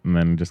about it and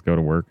then just go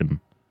to work and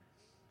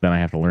then I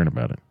have to learn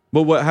about it.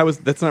 Well,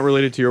 that's not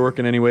related to your work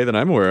in any way that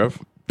I'm aware of.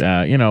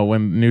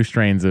 When new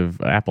strains of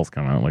apples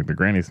come out, like the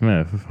Granny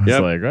Smith, it's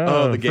Yep. like,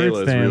 the fruit Gala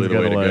is stand's really the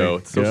way to gotta, go.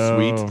 like, It's so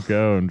sweet.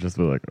 Go and just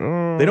be like,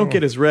 oh. They don't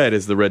get as red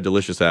as the Red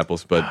Delicious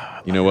apples, but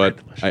you know what?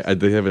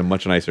 They have a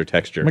much nicer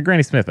texture. I'm a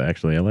Granny Smith,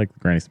 actually. I like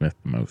Granny Smith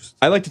the most.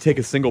 I like to take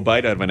a single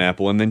bite out of an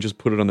apple and then just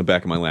put it on the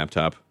back of my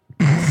laptop.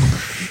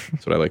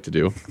 That's what I like to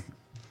do.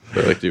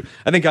 I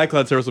think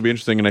iCloud service will be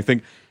interesting, and I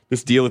think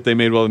this deal that they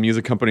made with all the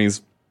music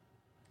companies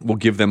will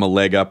give them a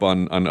leg up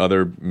on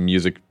other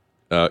music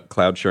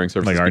cloud sharing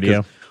services. Like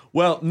RDO?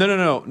 Well,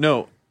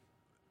 no.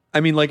 I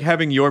mean, like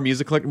having your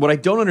music collect. What I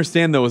don't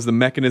understand though is the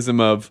mechanism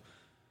of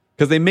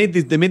because they made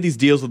these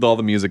deals with all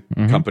the music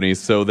companies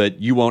so that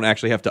you won't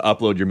actually have to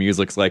upload your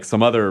music like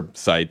some other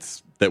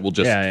sites that will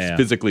just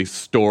physically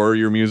store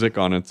your music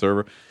on a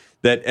server.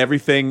 That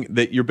everything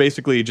that you're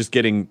basically just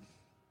getting.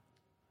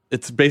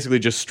 It's basically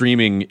just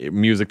streaming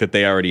music that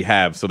they already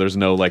have, so there's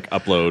no like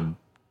upload.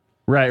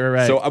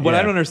 Right. So what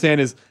I don't understand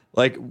is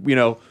like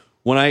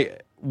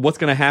what's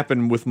going to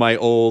happen with my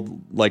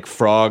old like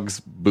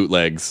Frogs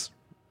bootlegs,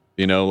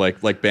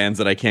 like bands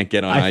that I can't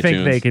get on iTunes. I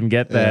think they can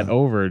get that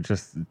over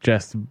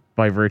just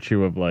by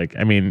virtue of like.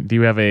 I mean, do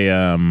you have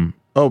a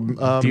do you have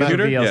a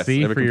computer? Yes, I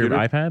VLC have a for your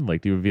computer. iPad?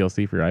 Like, do you have a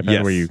VLC for your iPad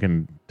Yes. where you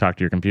can talk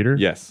to your computer?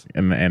 Yes.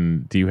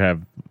 And do you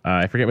have?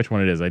 I forget which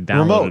one it is. I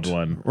downloaded Remote.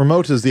 one.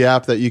 Remote is the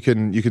app that you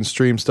can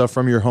stream stuff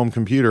from your home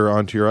computer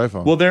onto your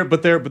iPhone. Well, they're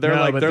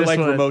No, like this one-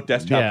 remote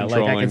desktop yeah,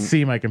 controlling. like I can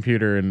see my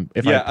computer, and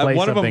if I play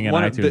one of them. something in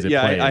iTunes, it plays.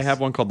 I have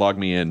one called Log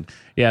Me In.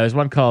 Yeah, there's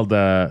one called.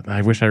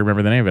 I wish I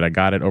remember the name of it. I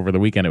got it over the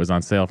weekend. It was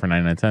on sale for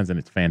 99 cents, and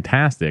it's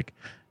fantastic.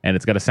 And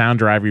it's got a sound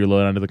driver you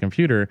load onto the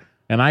computer,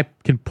 and I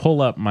can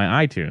pull up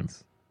my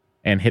iTunes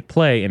and hit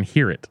play and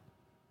hear it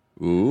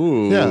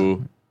Ooh. Yeah.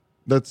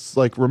 That's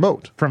like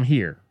remote. from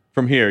here.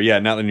 From here, yeah,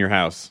 not in your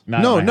house. Not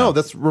in my No, house.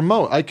 that's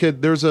remote. I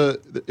could I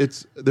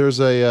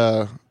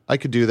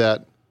could do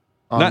that.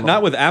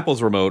 Not with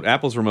Apple's remote.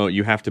 Apple's remote,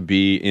 you have to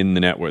be in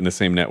the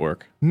same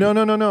network. No.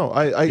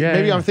 Maybe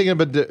yeah. I'm thinking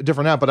of a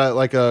different app, but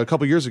like a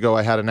couple years ago,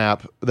 I had an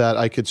app that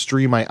I could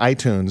stream my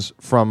iTunes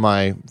from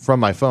my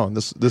phone.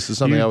 This is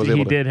something I was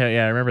able to. Did have,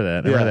 I remember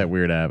that. I remember that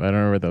weird app. I don't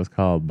remember what that was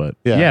called, but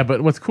Yeah.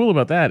 But what's cool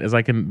about that is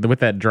I can, with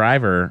that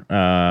driver, when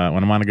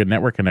I'm on a good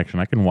network connection,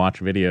 I can watch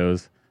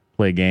videos,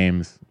 play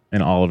games,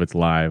 and all of it's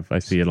live. I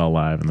see it all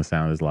live, and the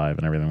sound is live,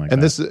 and everything like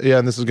And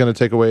that. this is going to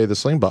take away the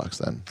Slingbox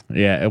then.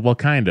 Yeah, well,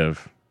 kind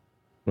of.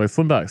 Well,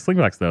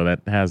 Slingbox though, that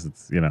has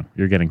its,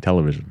 you're getting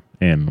television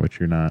in, which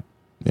you're not.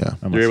 Yeah.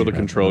 unless You're able you to have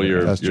control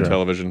your That's true.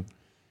 television.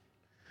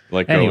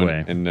 Like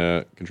Anyway. go and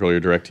control your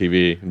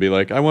DirecTV and be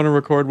like, I want to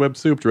record Web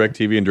Soup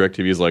DirecTV, and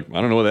DirecTV is like,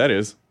 I don't know what that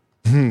is.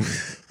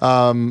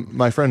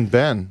 My friend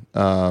Ben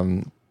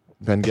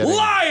Getting.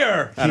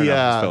 Liar! I don't know. I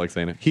just felt like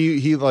saying it.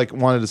 He like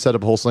wanted to set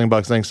up a whole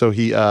Slingbox thing, so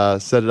he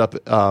set it up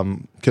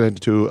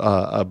connected to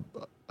a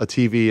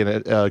TV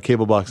and a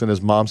cable box in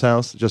his mom's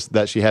house, just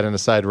that she had in a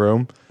side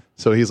room.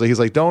 So he's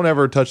like, don't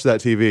ever touch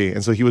that TV.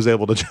 And so he was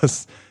able to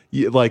just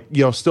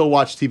still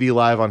watch TV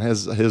live on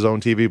his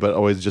own TV, but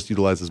always just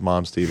utilize his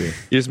mom's TV.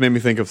 You just made me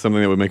think of something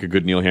that would make a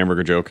good Neil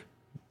Hamburger joke.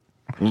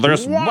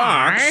 This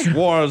box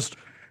was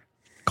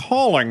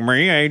calling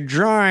me a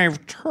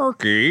jive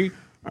turkey.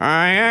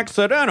 I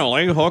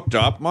accidentally hooked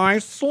up my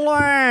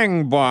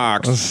slang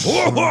box.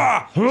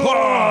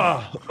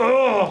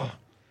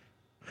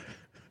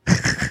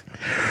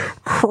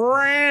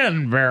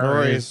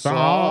 Cranberry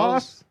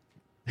sauce.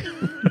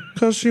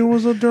 Because she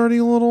was a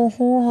dirty little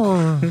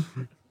whore.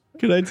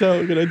 Can I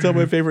tell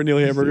my favorite Neil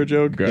Hamburger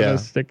joke? Gonna Yeah.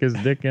 stick his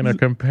dick in a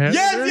competitor.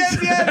 Yes!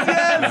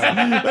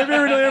 My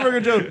favorite Neil Hamburger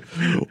joke.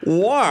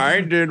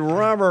 Why did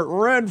Robert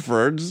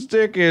Redford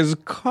stick his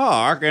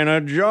cock in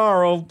a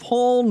jar of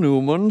Paul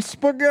Newman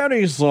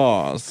spaghetti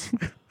sauce?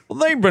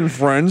 They've been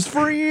friends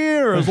for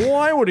years.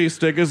 Why would he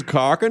stick his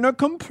cock in a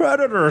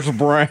competitor's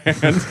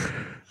brand?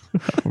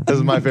 This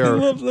is my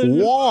favorite.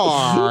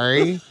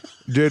 Why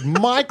did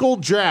Michael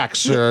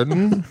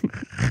Jackson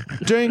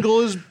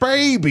dangle his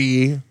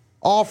baby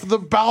off the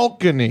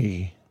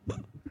balcony?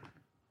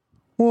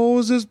 What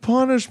was his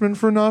punishment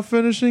for not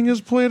finishing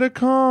his plate of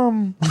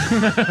cum?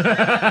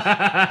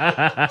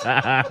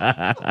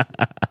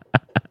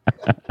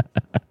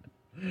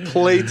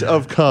 Plate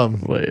of cum.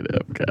 Plate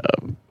of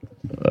cum.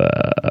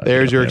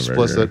 There's your Hamburger.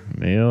 explicit.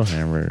 Neil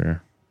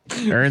Hamburger.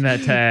 Earn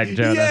that tag,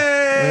 Jonah.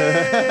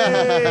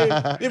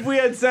 Yay! If we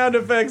had sound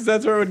effects,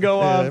 that's where it would go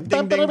off.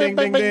 Ding, ding, ding,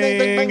 ding,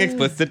 ding.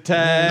 Explicit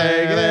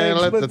tag.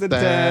 Explicit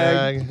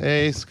tag.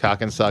 Hey, it's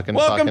cock and sucking.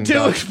 Welcome fucking to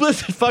duck.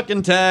 Explicit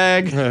Fucking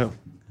Tag.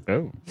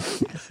 Oh.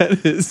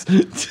 That is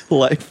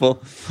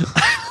delightful.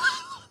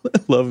 I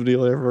love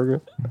Neil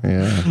Hamburger.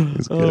 Yeah.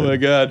 It's good. Oh my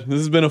god. This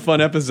has been a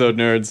fun episode,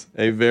 nerds.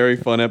 A very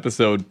fun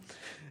episode.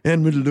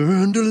 And we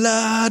learned a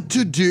lot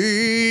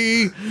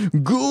today.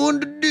 Going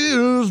to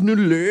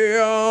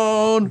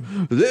Disneyland.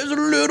 There's a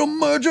little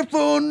merger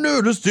for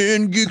Nerdist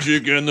and Geek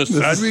Chick and the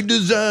side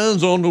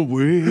redesigns on the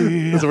way.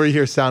 This is where you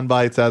hear sound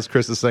bites as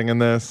Chris is singing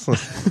this.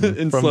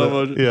 In From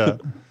slow the- motion. Yeah.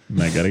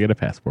 I gotta get a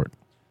passport.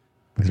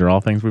 These are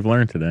all things we've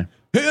learned today.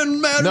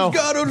 And Matt No. has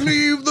gotta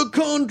leave the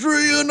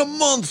country in a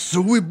month, so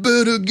we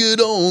better get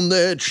on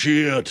that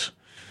shit.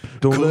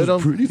 Don't let 'em-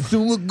 Pretty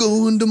soon we're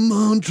going to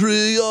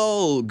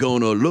Montreal.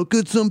 Gonna look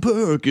at some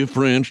perky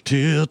French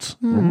tits.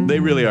 They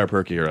really are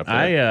perkier up there.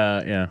 I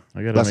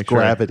gotta Less make sure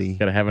gravity.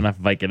 gotta have enough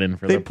Vicodin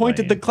for They the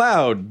pointed the plane.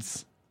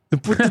 clouds.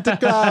 Put it to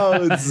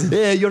clouds.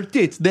 Yeah, your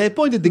tits. They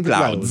pointed the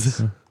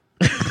clouds.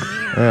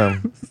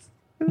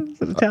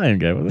 It's an Italian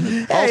guy,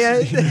 wasn't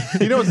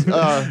it? You know what's,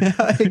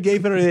 I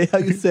gave her, how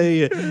you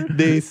say,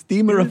 the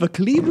steamer of a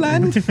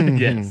Cleveland.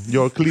 Yes.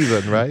 you're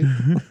Cleveland, right?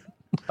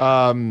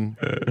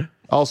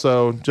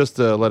 Also, just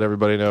to let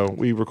everybody know,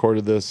 we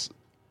recorded this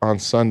on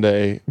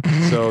Sunday,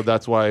 so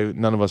that's why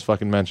none of us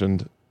fucking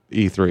mentioned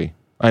E3.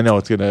 I know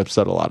it's going to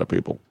upset a lot of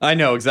people. I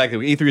know,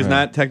 exactly. E3 has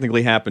not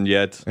technically happened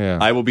yet. Yeah.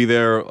 I will be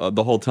there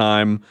the whole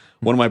time.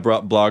 One of my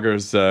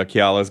bloggers,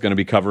 Kiala, is going to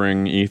be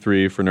covering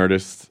E3 for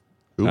Nerdist.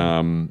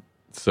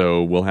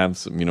 So we'll have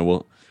some,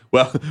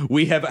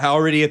 we have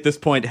already at this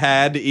point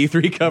had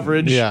E3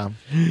 coverage. Yeah.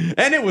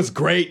 And it was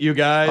great, you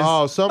guys.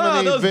 Oh, so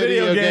many those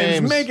video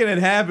games making it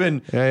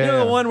happen. Yeah, you know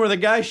yeah. the one where the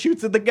guy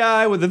shoots at the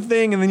guy with the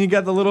thing, and then you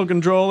got the little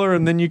controller,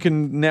 and then you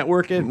can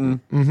network it, and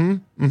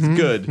it's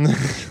good.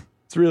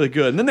 It's really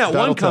good. And then that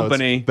one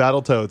company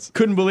Battletoads.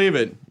 couldn't believe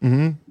it.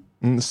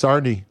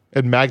 Sardi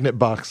and Magnet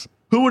Box.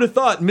 Who would have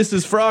thought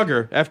Mrs.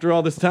 Frogger after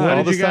all this time? What all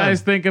did you this time.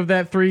 guys think of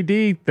that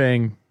 3D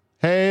thing?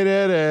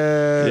 Hated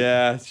it.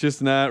 Yeah, it's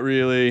just not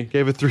really.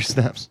 Gave it 3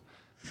 snaps.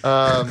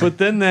 But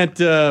then that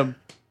the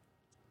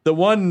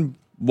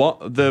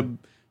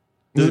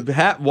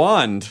hat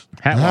wand,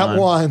 Hat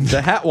wand.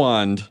 the hat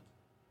wand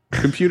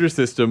computer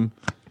system.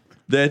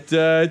 That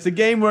it's a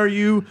game where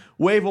you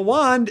wave a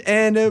wand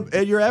and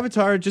your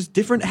avatar, just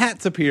different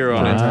hats appear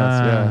on it.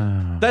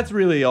 Yeah. That's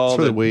really all. It's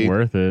for the that- Wii.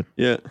 Worth it.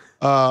 Yeah.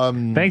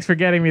 Thanks for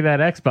getting me that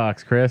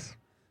Xbox, Chris.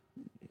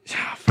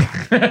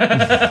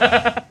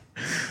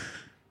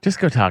 Just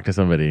go talk to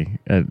somebody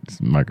at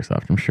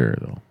Microsoft. I'm sure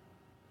they'll.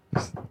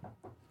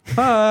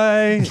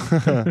 Hi.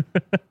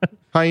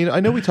 Hi, I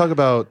know we talk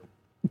about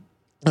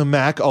a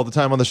Mac all the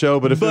time on the show,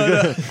 but if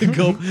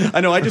I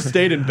know. I just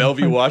stayed in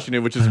Bellevue,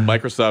 Washington, which is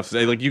Microsoft's.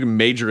 Like you can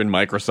major in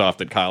Microsoft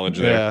at college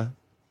there. yeah.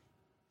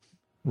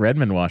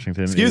 Redmond,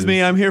 Washington. Excuse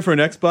me, I'm here for an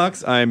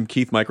Xbox. I'm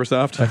Keith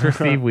Microsoft. That's where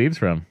Steve Weeb's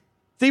from.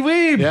 Steve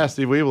Weeb. Yeah,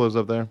 Steve Weeb lives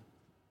up there.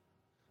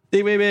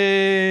 Steve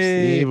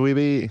Weeby. Steve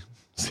Weeby.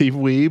 Steve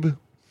Weeb.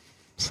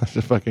 Such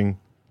a fucking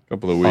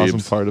Couple of awesome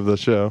weebs. part of the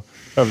show,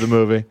 of the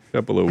movie.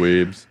 Couple of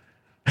weebs.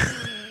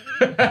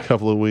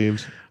 Couple of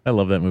weebs. I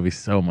love that movie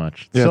so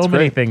much. Yeah, So it's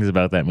many great. things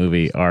about that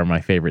movie are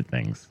my favorite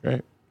things.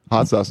 Great.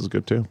 Hot sauce is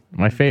good too.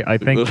 I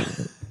think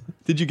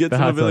Did you get The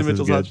some hot of Billy sauce is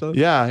Mitchell's good. hot sauce?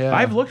 Yeah, yeah.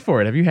 I've looked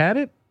for it. Have you had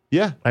it?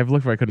 Yeah. I've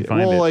looked for it. I couldn't find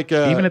Well, it. like,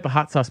 Even at the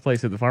hot sauce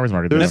place at the farmer's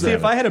market. Now, There's- they see, don't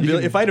if I have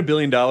had if I had $1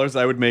 billion,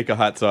 I would make a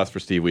hot sauce for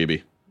Steve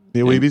Weeby. The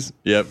Weebies.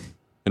 Yep,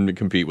 and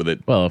compete with it.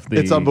 it. Well, if the,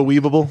 It's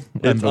unbelievable.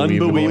 It's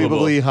unbelievable.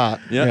 Unbelievably hot.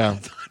 Yeah. Yeah.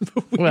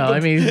 Well, I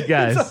mean,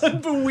 guys,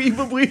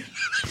 Unbelievably.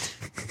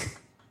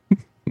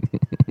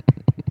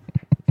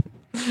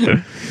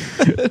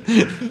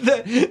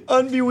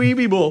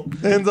 Unbelievable.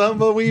 It's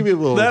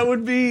unbelievable. That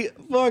would be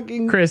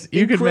fucking Chris,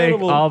 you incredible.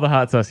 could make all the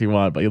hot sauce you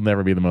want, but you'll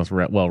never be the most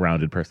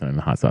well-rounded person in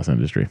the hot sauce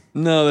industry.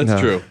 No, that's No.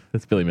 true.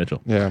 That's Billy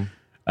Mitchell. Yeah.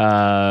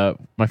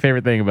 My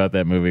favorite thing about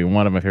that movie,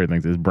 one of my favorite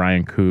things, is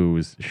Brian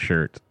Koo's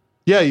shirt.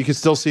 Yeah, you can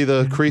still see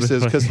the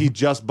creases because he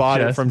just bought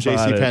it Just from bought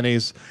J.C. it.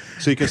 Penney's.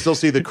 So you can still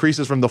see the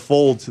creases from the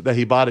folds that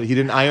he bought it. He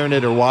didn't iron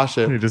it or wash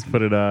You it. just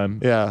put it on.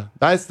 Yeah,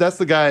 that's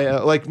the guy.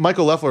 Like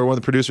Michael Leffler, one of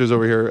the producers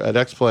over here at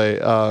X Play.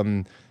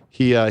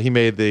 He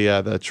made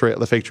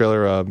the fake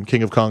trailer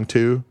King of Kong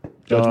 2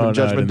 no,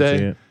 Judgment I didn't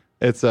see Day. it.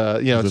 It's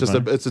it's it just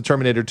fun? it's a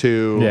Terminator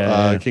 2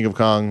 Yeah. King of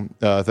Kong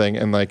thing,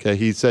 and like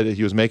he said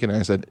he was making it.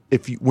 I said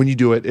when you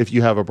do it, if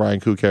you have a Brian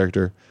Koo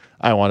character,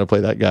 I want to play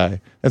that guy.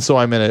 And so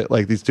I'm in it.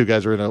 Like these two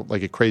guys are in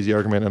a crazy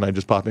argument, and I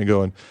just pop in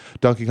going,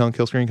 Donkey Kong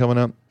Kill Screen coming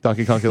up.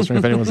 Donkey Kong Kill Screen.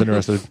 If anyone's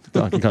interested,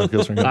 Donkey Kong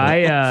Kill Screen.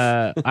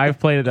 I've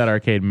played at that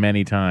arcade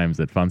many times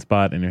at Fun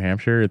Spot in New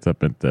Hampshire. It's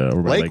up at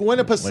Lake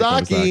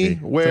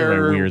Winnipesaukee,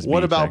 where Weir's What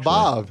Beach, About actually.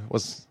 Bob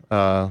was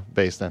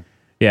based in.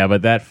 Yeah,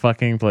 but that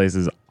fucking place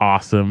is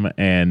awesome,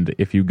 and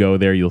if you go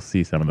there, you'll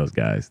see some of those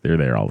guys. They're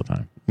there all the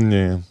time.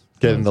 Yeah,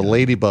 getting the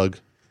ladybug.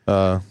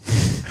 Oh,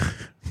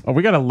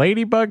 we got a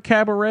ladybug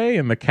cabaret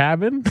in the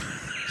cabin.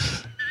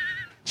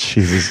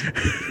 Jesus.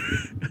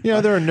 There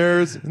are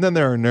nerds, and then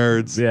there are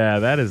nerds. Yeah,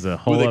 that is a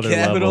whole With a other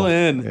capital level.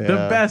 N. Yeah. The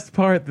best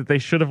part that they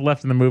should have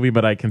left in the movie,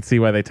 but I can see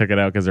why they took it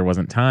out because there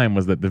wasn't time,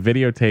 was that the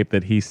videotape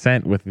that he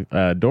sent with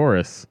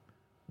Doris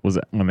was,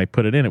 when they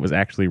put it in, it was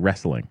actually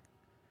wrestling.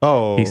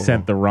 Oh, He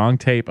sent the wrong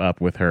tape up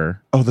with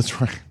her, Oh,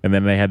 that's right. and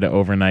then they had to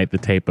overnight the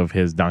tape of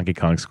his Donkey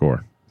Kong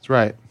score. That's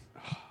right.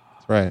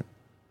 That's right.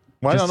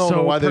 Why Just I don't know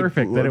so why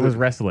perfect that it was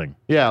wrestling.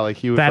 Yeah, like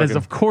he would. That is, fucking-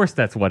 of course,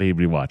 that's what he'd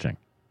be watching.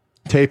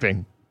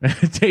 taping.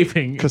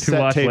 Taping Cassette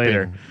to watch taping.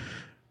 later.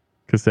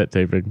 Cassette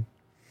taping.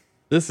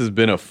 This has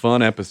been a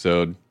fun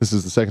episode. This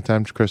is the second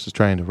time Chris is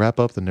trying to wrap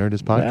up the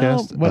Nerdist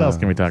podcast. Well, what else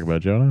can we talk about,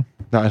 Jonah?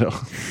 No, I don't.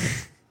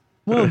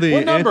 Well,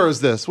 What number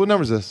is this? What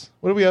number is this?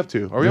 What are we up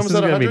to? Are we This almost is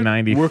at going to be 100?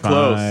 95. We're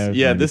close.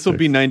 Yeah, this will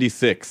be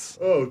 96.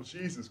 Oh,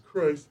 Jesus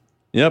Christ.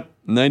 Yep,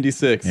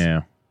 96.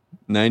 Yeah.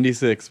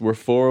 96. We're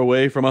 4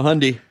 away from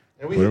 100.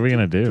 What are we going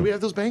to do? Do we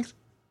have those banked?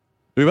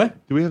 Do we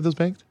what? Do we have those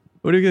banked?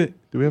 What do we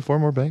get? Do we have 4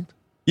 more banked?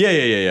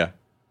 Yeah.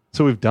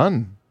 So we've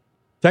done.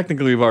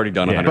 Technically, we've already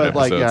done 100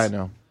 But episodes. I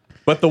know.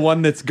 But the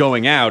one that's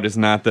going out is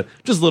not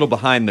just a little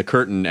behind the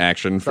curtain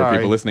action for Sorry.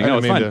 people listening. I No,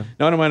 didn't it's fine. mean to-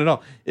 No, I don't mind at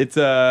all. It's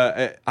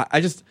I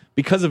just,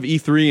 because of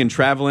E3 and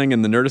traveling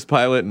and the Nerdist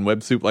Pilot and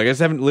Web Soup, like I just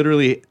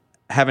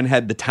haven't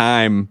had the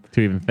time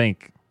To even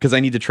think. because I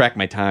need to track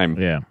my time.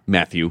 Yeah.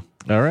 Matthew.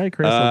 All right,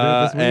 Chris. We'll do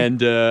it this week.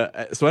 And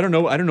so I don't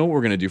know what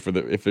we're gonna do for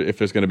if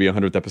there's gonna be a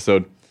 100th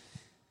episode.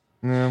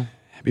 Yeah.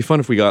 It'd be fun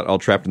if we got all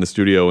trapped in the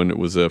studio and it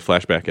was a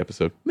flashback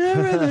episode.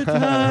 Remember the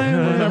time?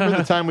 Remember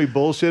the time we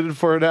bullshitted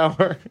for an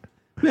hour?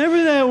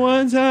 Remember that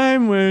one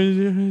time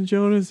where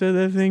Jonah said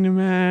that thing to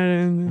Matt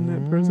and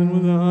that person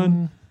was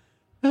on?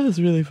 That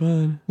was really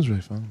fun. It was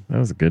really fun. That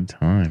was a good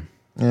time.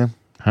 Yeah.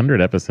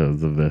 100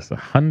 episodes of this.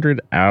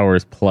 100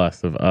 hours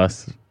plus of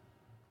us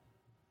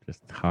just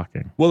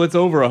talking. Well, it's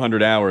over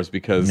 100 hours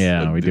because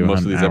Yeah, we do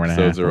most of these hour and a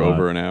episodes half are a lot.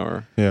 over an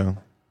hour. Yeah.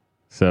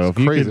 So It's if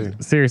you crazy.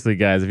 could, seriously,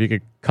 guys, if you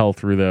could cull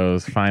through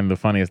those, find the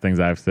funniest things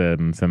I've said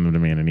and send them to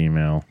me in an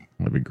email,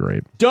 that'd be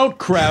great. Don't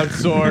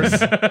crowdsource.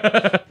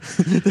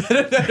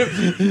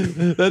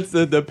 That's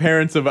the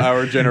parents of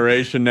our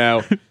generation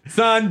now.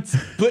 Son,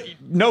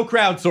 no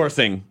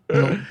crowdsourcing.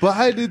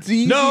 But it's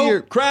easier.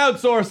 No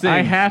crowdsourcing.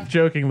 I half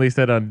jokingly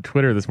said on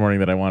Twitter this morning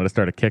that I wanted to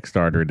start a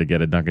Kickstarter to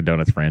get a Dunkin'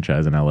 Donuts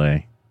franchise in LA.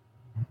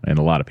 And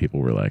a lot of people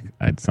were like,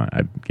 I'd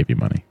give you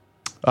money.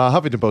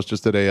 Huffington Post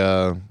just did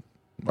a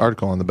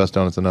article on the best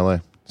donuts in LA.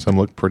 Some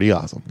look pretty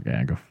awesome.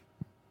 Yeah, go.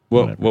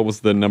 What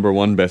was the number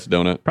one best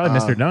donut? Probably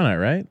Mr. Donut,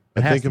 right? It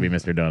I has think to be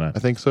Mr. Donut. I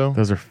think so.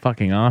 Those are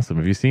fucking awesome.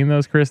 Have you seen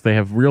those, Chris? They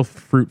have real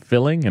fruit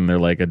filling, and they're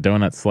like a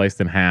donut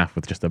sliced in half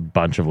with just a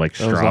bunch of like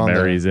That was on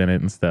strawberries in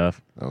it and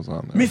stuff. That was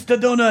on there. Mr.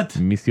 Donut.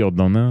 Monsieur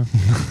Donut.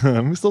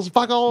 Mr.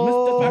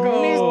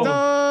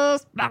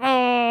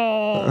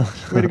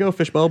 Spackle. Way to go,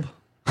 Fishbulb.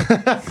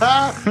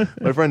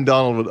 My friend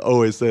Donald would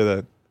always say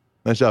that.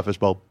 Nice shot,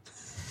 Fishbulb.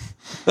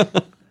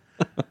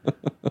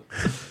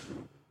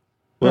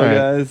 Well, All right.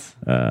 guys,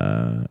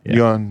 Yeah.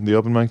 You on the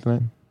open mic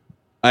tonight?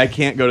 I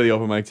can't go to the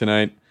open mic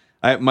tonight.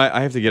 I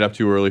have to get up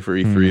too early for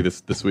E3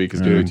 this week.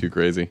 It's going to be too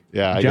crazy.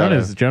 Yeah, I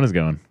Jonah's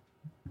going.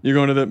 You're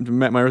going to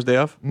Matt Myers' day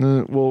off?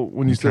 well,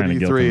 when you said trying to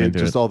guilt him E3, it's into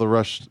just it. all the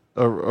rush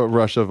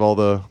of all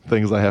the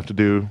things I have to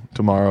do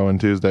tomorrow and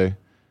Tuesday.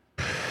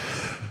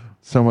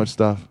 So much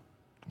stuff.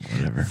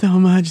 So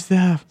much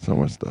stuff. So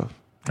much stuff.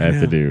 I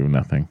have to do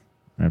nothing.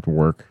 I have to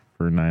work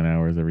for 9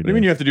 hours every What day. do you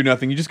mean you have to do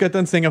nothing? You just got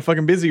done saying how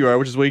fucking busy you are,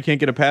 which is why you can't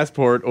get a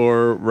passport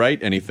or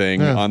write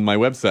anything Yeah. on my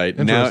website.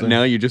 Interesting.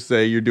 Now you just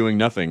say you're doing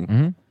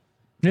nothing.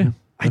 Yeah.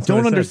 I That's what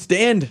don't said.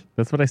 understand.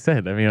 That's what I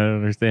said. I mean, I don't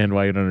understand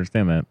why you don't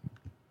understand that.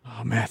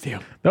 Oh, Matthew.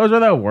 Those were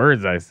the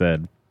words I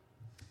said.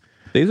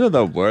 These are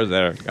the words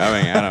that are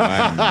coming out of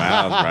my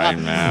mouth right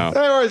now.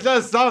 It was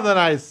just something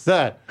I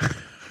said.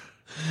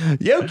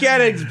 You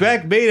can't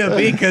expect me to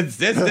be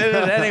consistent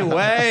in any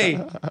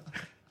way.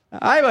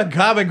 I'm a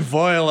comic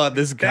foil on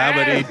this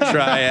comedy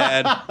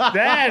triad.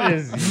 That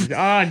is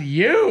on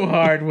you,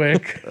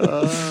 Hardwick.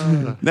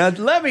 Now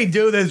let me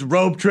do this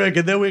rope trick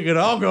and then we can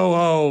all go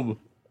home.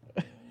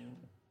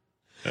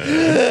 Enjoy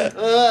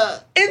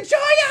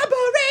your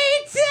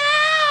burrito!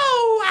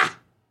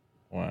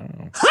 Wow.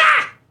 Is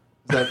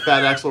that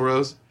Fat Axl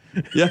Rose?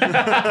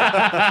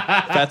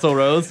 Fatzel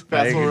Rose?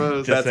 Fatzel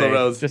Rose. Just- That's a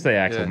rose. Just say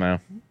Axel Yeah. now.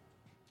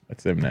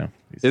 That's him now.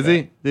 He's Is fat.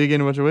 he? Did he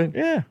gain a bunch of weight?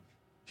 Yeah.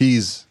 He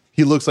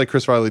looks like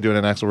Chris Farley doing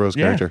an Axl Rose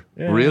character.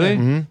 Yeah. Really?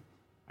 Mm-hmm.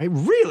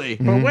 Really?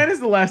 But when is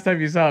the last time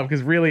you saw him?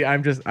 Because really,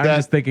 I'm just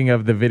thinking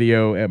of the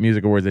video at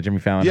Music Awards that Jimmy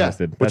Fallon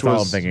hosted. That's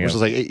all I'm thinking which of.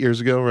 was like 8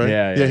 years ago, right?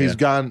 Yeah, he's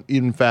gotten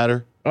even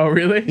fatter. Oh,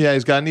 really? Yeah,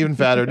 he's gotten even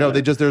fatter. No,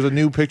 there's a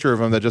new picture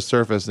of him that just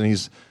surfaced, and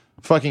he's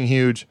fucking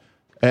huge,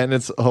 and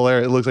it's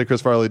hilarious. It looks like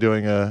Chris Farley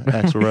doing a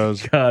Axl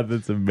Rose. God,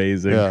 that's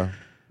amazing. Yeah.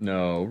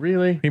 No,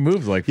 really? He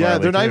moves like Farley. Yeah,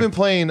 they're not too. even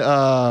playing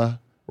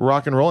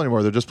rock and roll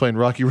anymore. They're just playing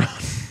Rocky Road.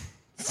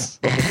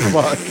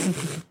 Fuck.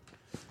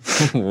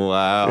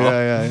 Wow.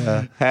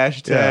 Yeah.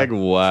 Hashtag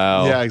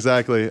wow. Yeah,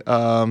 exactly.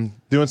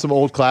 Doing some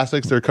old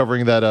classics. They're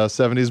covering that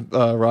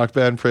 70s rock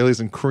band, Preludes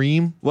and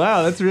Cream.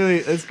 Wow, that's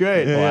great.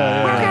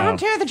 Welcome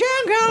to the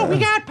jungle. We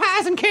got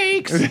pies and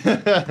cakes.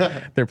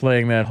 They're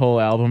playing that whole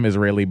album,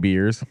 Israeli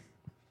Beers.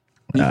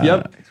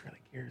 Yep. Israeli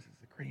Beers is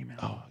the cream.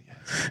 Oh, yes.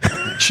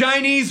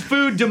 Chinese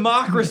food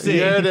democracy.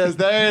 There it is.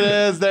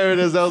 That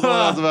was what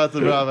I was about to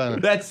drop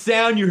in. That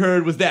sound you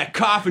heard was that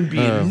coffin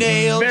being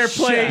nailed. They're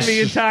playing shut.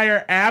 the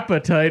entire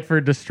Appetite for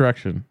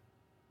Destruction.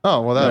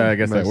 Oh, well, that I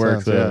guess that makes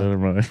works. sense, Never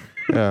mind.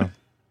 yeah.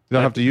 You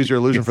don't have to use your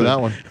illusion for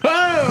that one.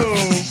 Oh,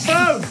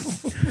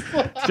 folks!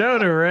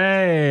 Jonah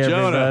Ray,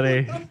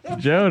 everybody.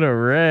 Jonah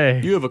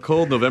Ray. You have a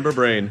cold November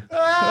brain.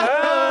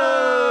 Oh.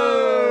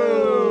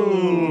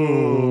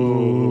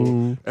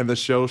 And the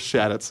show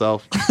shat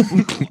itself.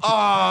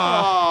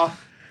 Oh.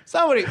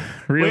 Somebody.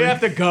 Really? We have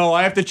to go.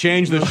 I have to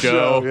change the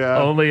show. Yeah.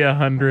 Only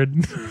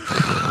 100.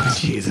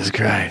 Jesus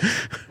Christ.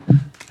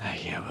 I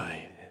can't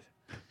believe it.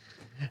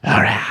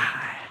 All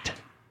right.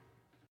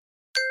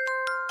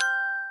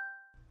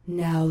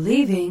 Now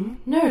leaving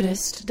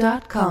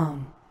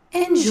Nerdist.com.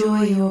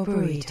 Enjoy your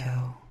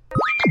burrito.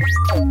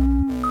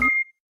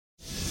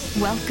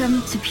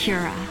 Welcome to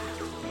Pura,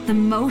 the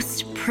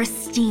most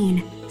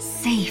pristine,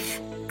 safe,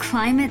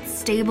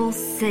 climate-stable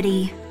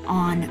city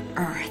on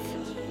Earth.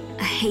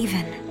 A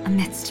haven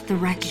amidst the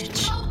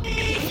wreckage.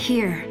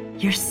 Here,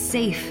 you're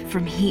safe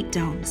from heat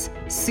domes,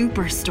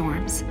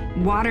 superstorms,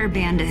 water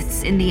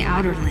bandits in the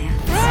outer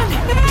lands.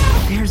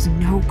 There's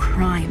no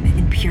crime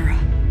in Pura.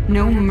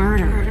 No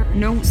murder,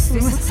 no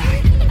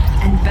suicide.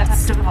 And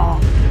best of all,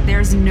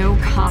 there's no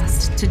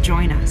cost to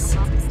join us.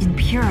 In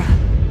Pura,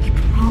 we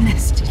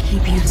promise to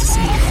keep you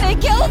safe. They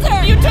killed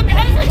her! You took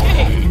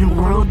everything! In a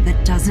world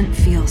that doesn't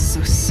feel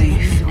so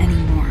safe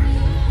anymore,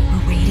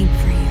 we're waiting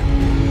for you.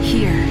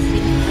 Here,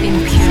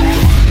 in Pura.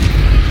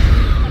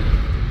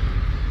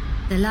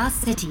 The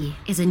Last City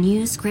is a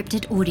new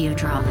scripted audio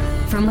drama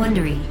from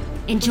Wondery.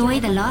 Enjoy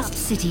The Last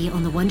City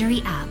on the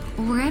Wondery app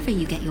or wherever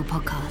you get your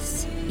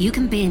podcasts. You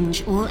can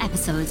binge all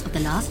episodes of The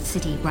Last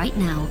City right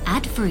now,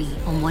 ad-free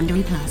on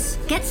Wondery Plus.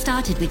 Get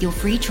started with your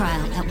free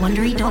trial at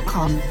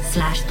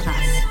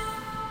Wondery.com/plus.